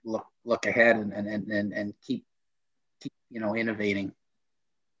really look ahead and keep innovating.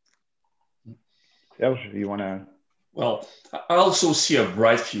 Serge, you want to? Well, I also see a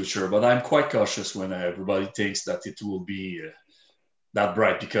bright future, but I'm quite cautious when everybody thinks that it will be that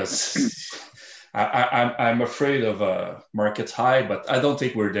bright, because I'm afraid of a market high, but I don't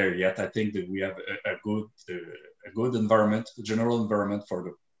think we're there yet. I think that we have a good environment, a general environment for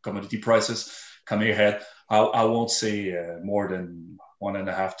the commodity prices coming ahead. I won't say more than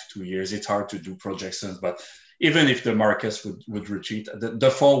 1.5 to 2 years. It's hard to do projections, but even if the markets would retreat,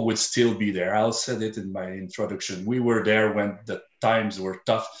 the fund would still be there. I said it in my introduction. We were there when the times were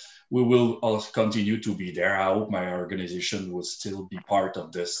tough. We will also continue to be there. I hope my organization will still be part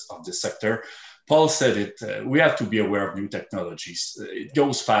of this sector. Paul said it. We have to be aware of new technologies. It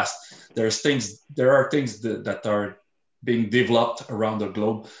goes fast. There are things that are being developed around the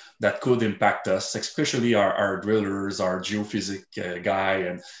globe that could impact us, especially our drillers, our geophysics guy,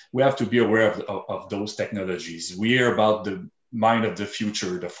 and we have to be aware of those technologies. We hear about the mine of the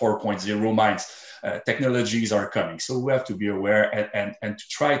future, the 4.0 mines. Technologies are coming, so we have to be aware and to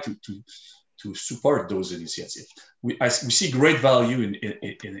try to support those initiatives. We see great value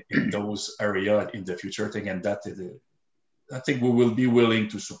in those areas in the future thing, and I think we will be willing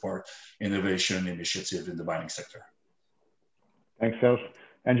to support innovation initiative in the mining sector. Thanks, Serge.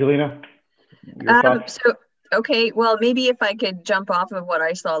 Angelina, your thoughts? Okay, well, maybe if I could jump off of what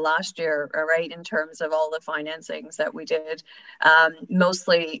I saw last year, right, in terms of all the financings that we did,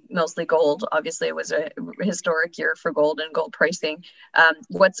 mostly gold. Obviously, it was a historic year for gold and gold pricing.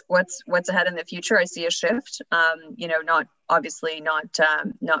 What's ahead in the future? I see a shift. Not obviously not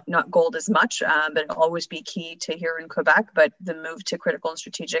gold as much, but it'll always be key to here in Quebec. But the move to critical and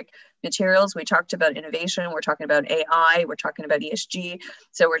strategic materials, we talked about innovation, we're talking about AI, we're talking about ESG.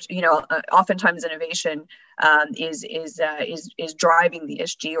 So we're, oftentimes innovation is driving the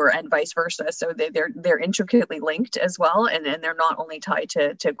ESG and vice versa. So they're intricately linked as well, and they're not only tied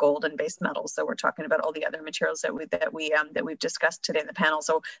to gold and base metals. So we're talking about all the other materials that we've discussed today in the panel.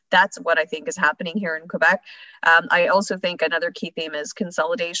 So that's what I think is happening here in Quebec. I also think another key theme is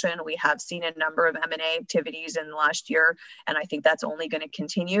consolidation. We have seen a number of M&A activities in the last year, and I think that's only going to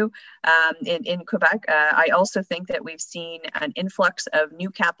continue in Quebec. I also think that we've seen an influx of new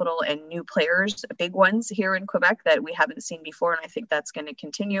capital and new players, big ones here in Quebec that we haven't seen before, and I think that's going to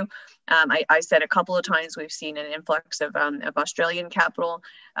continue. I said a couple of times we've seen an influx of Australian capital,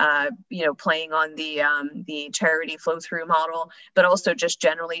 playing on the charity flow-through model, but also just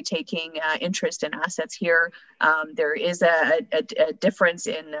generally taking interest in assets here. There is a difference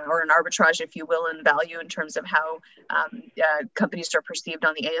in, or an arbitrage, if you will, in value in terms of how companies are perceived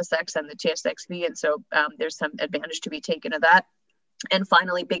on the ASX and the TSXV, and so there's some advantage to be taken of that. And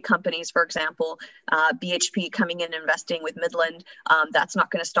finally, big companies, for example, BHP coming in investing with Midland, that's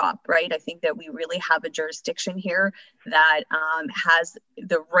not going to stop, right? I think that we really have a jurisdiction here that has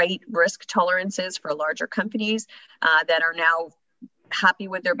the right risk tolerances for larger companies that are now happy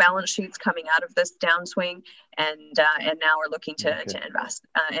with their balance sheets coming out of this downswing, and now are looking to invest,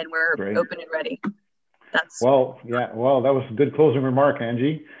 and we're Great. Open and ready. Well, that was a good closing remark,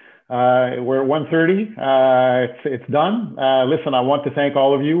 Angie. We're at 1:30. It's done. Listen, I want to thank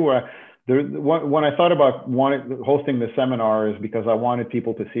all of you. When I thought about hosting the seminar is because I wanted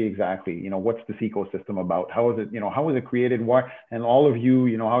people to see exactly, what's this ecosystem about? How is it, how is it created? Why? And all of you,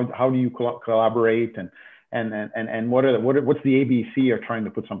 how do you collaborate? And what's the ABC of trying to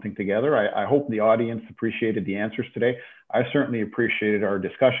put something together? I hope the audience appreciated the answers today. I certainly appreciated our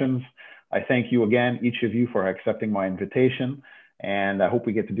discussions. I thank you again, each of you, for accepting my invitation. And I hope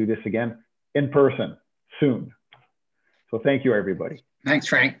we get to do this again in person soon. So thank you, everybody. Thanks,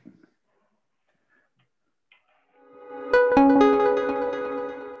 Frank.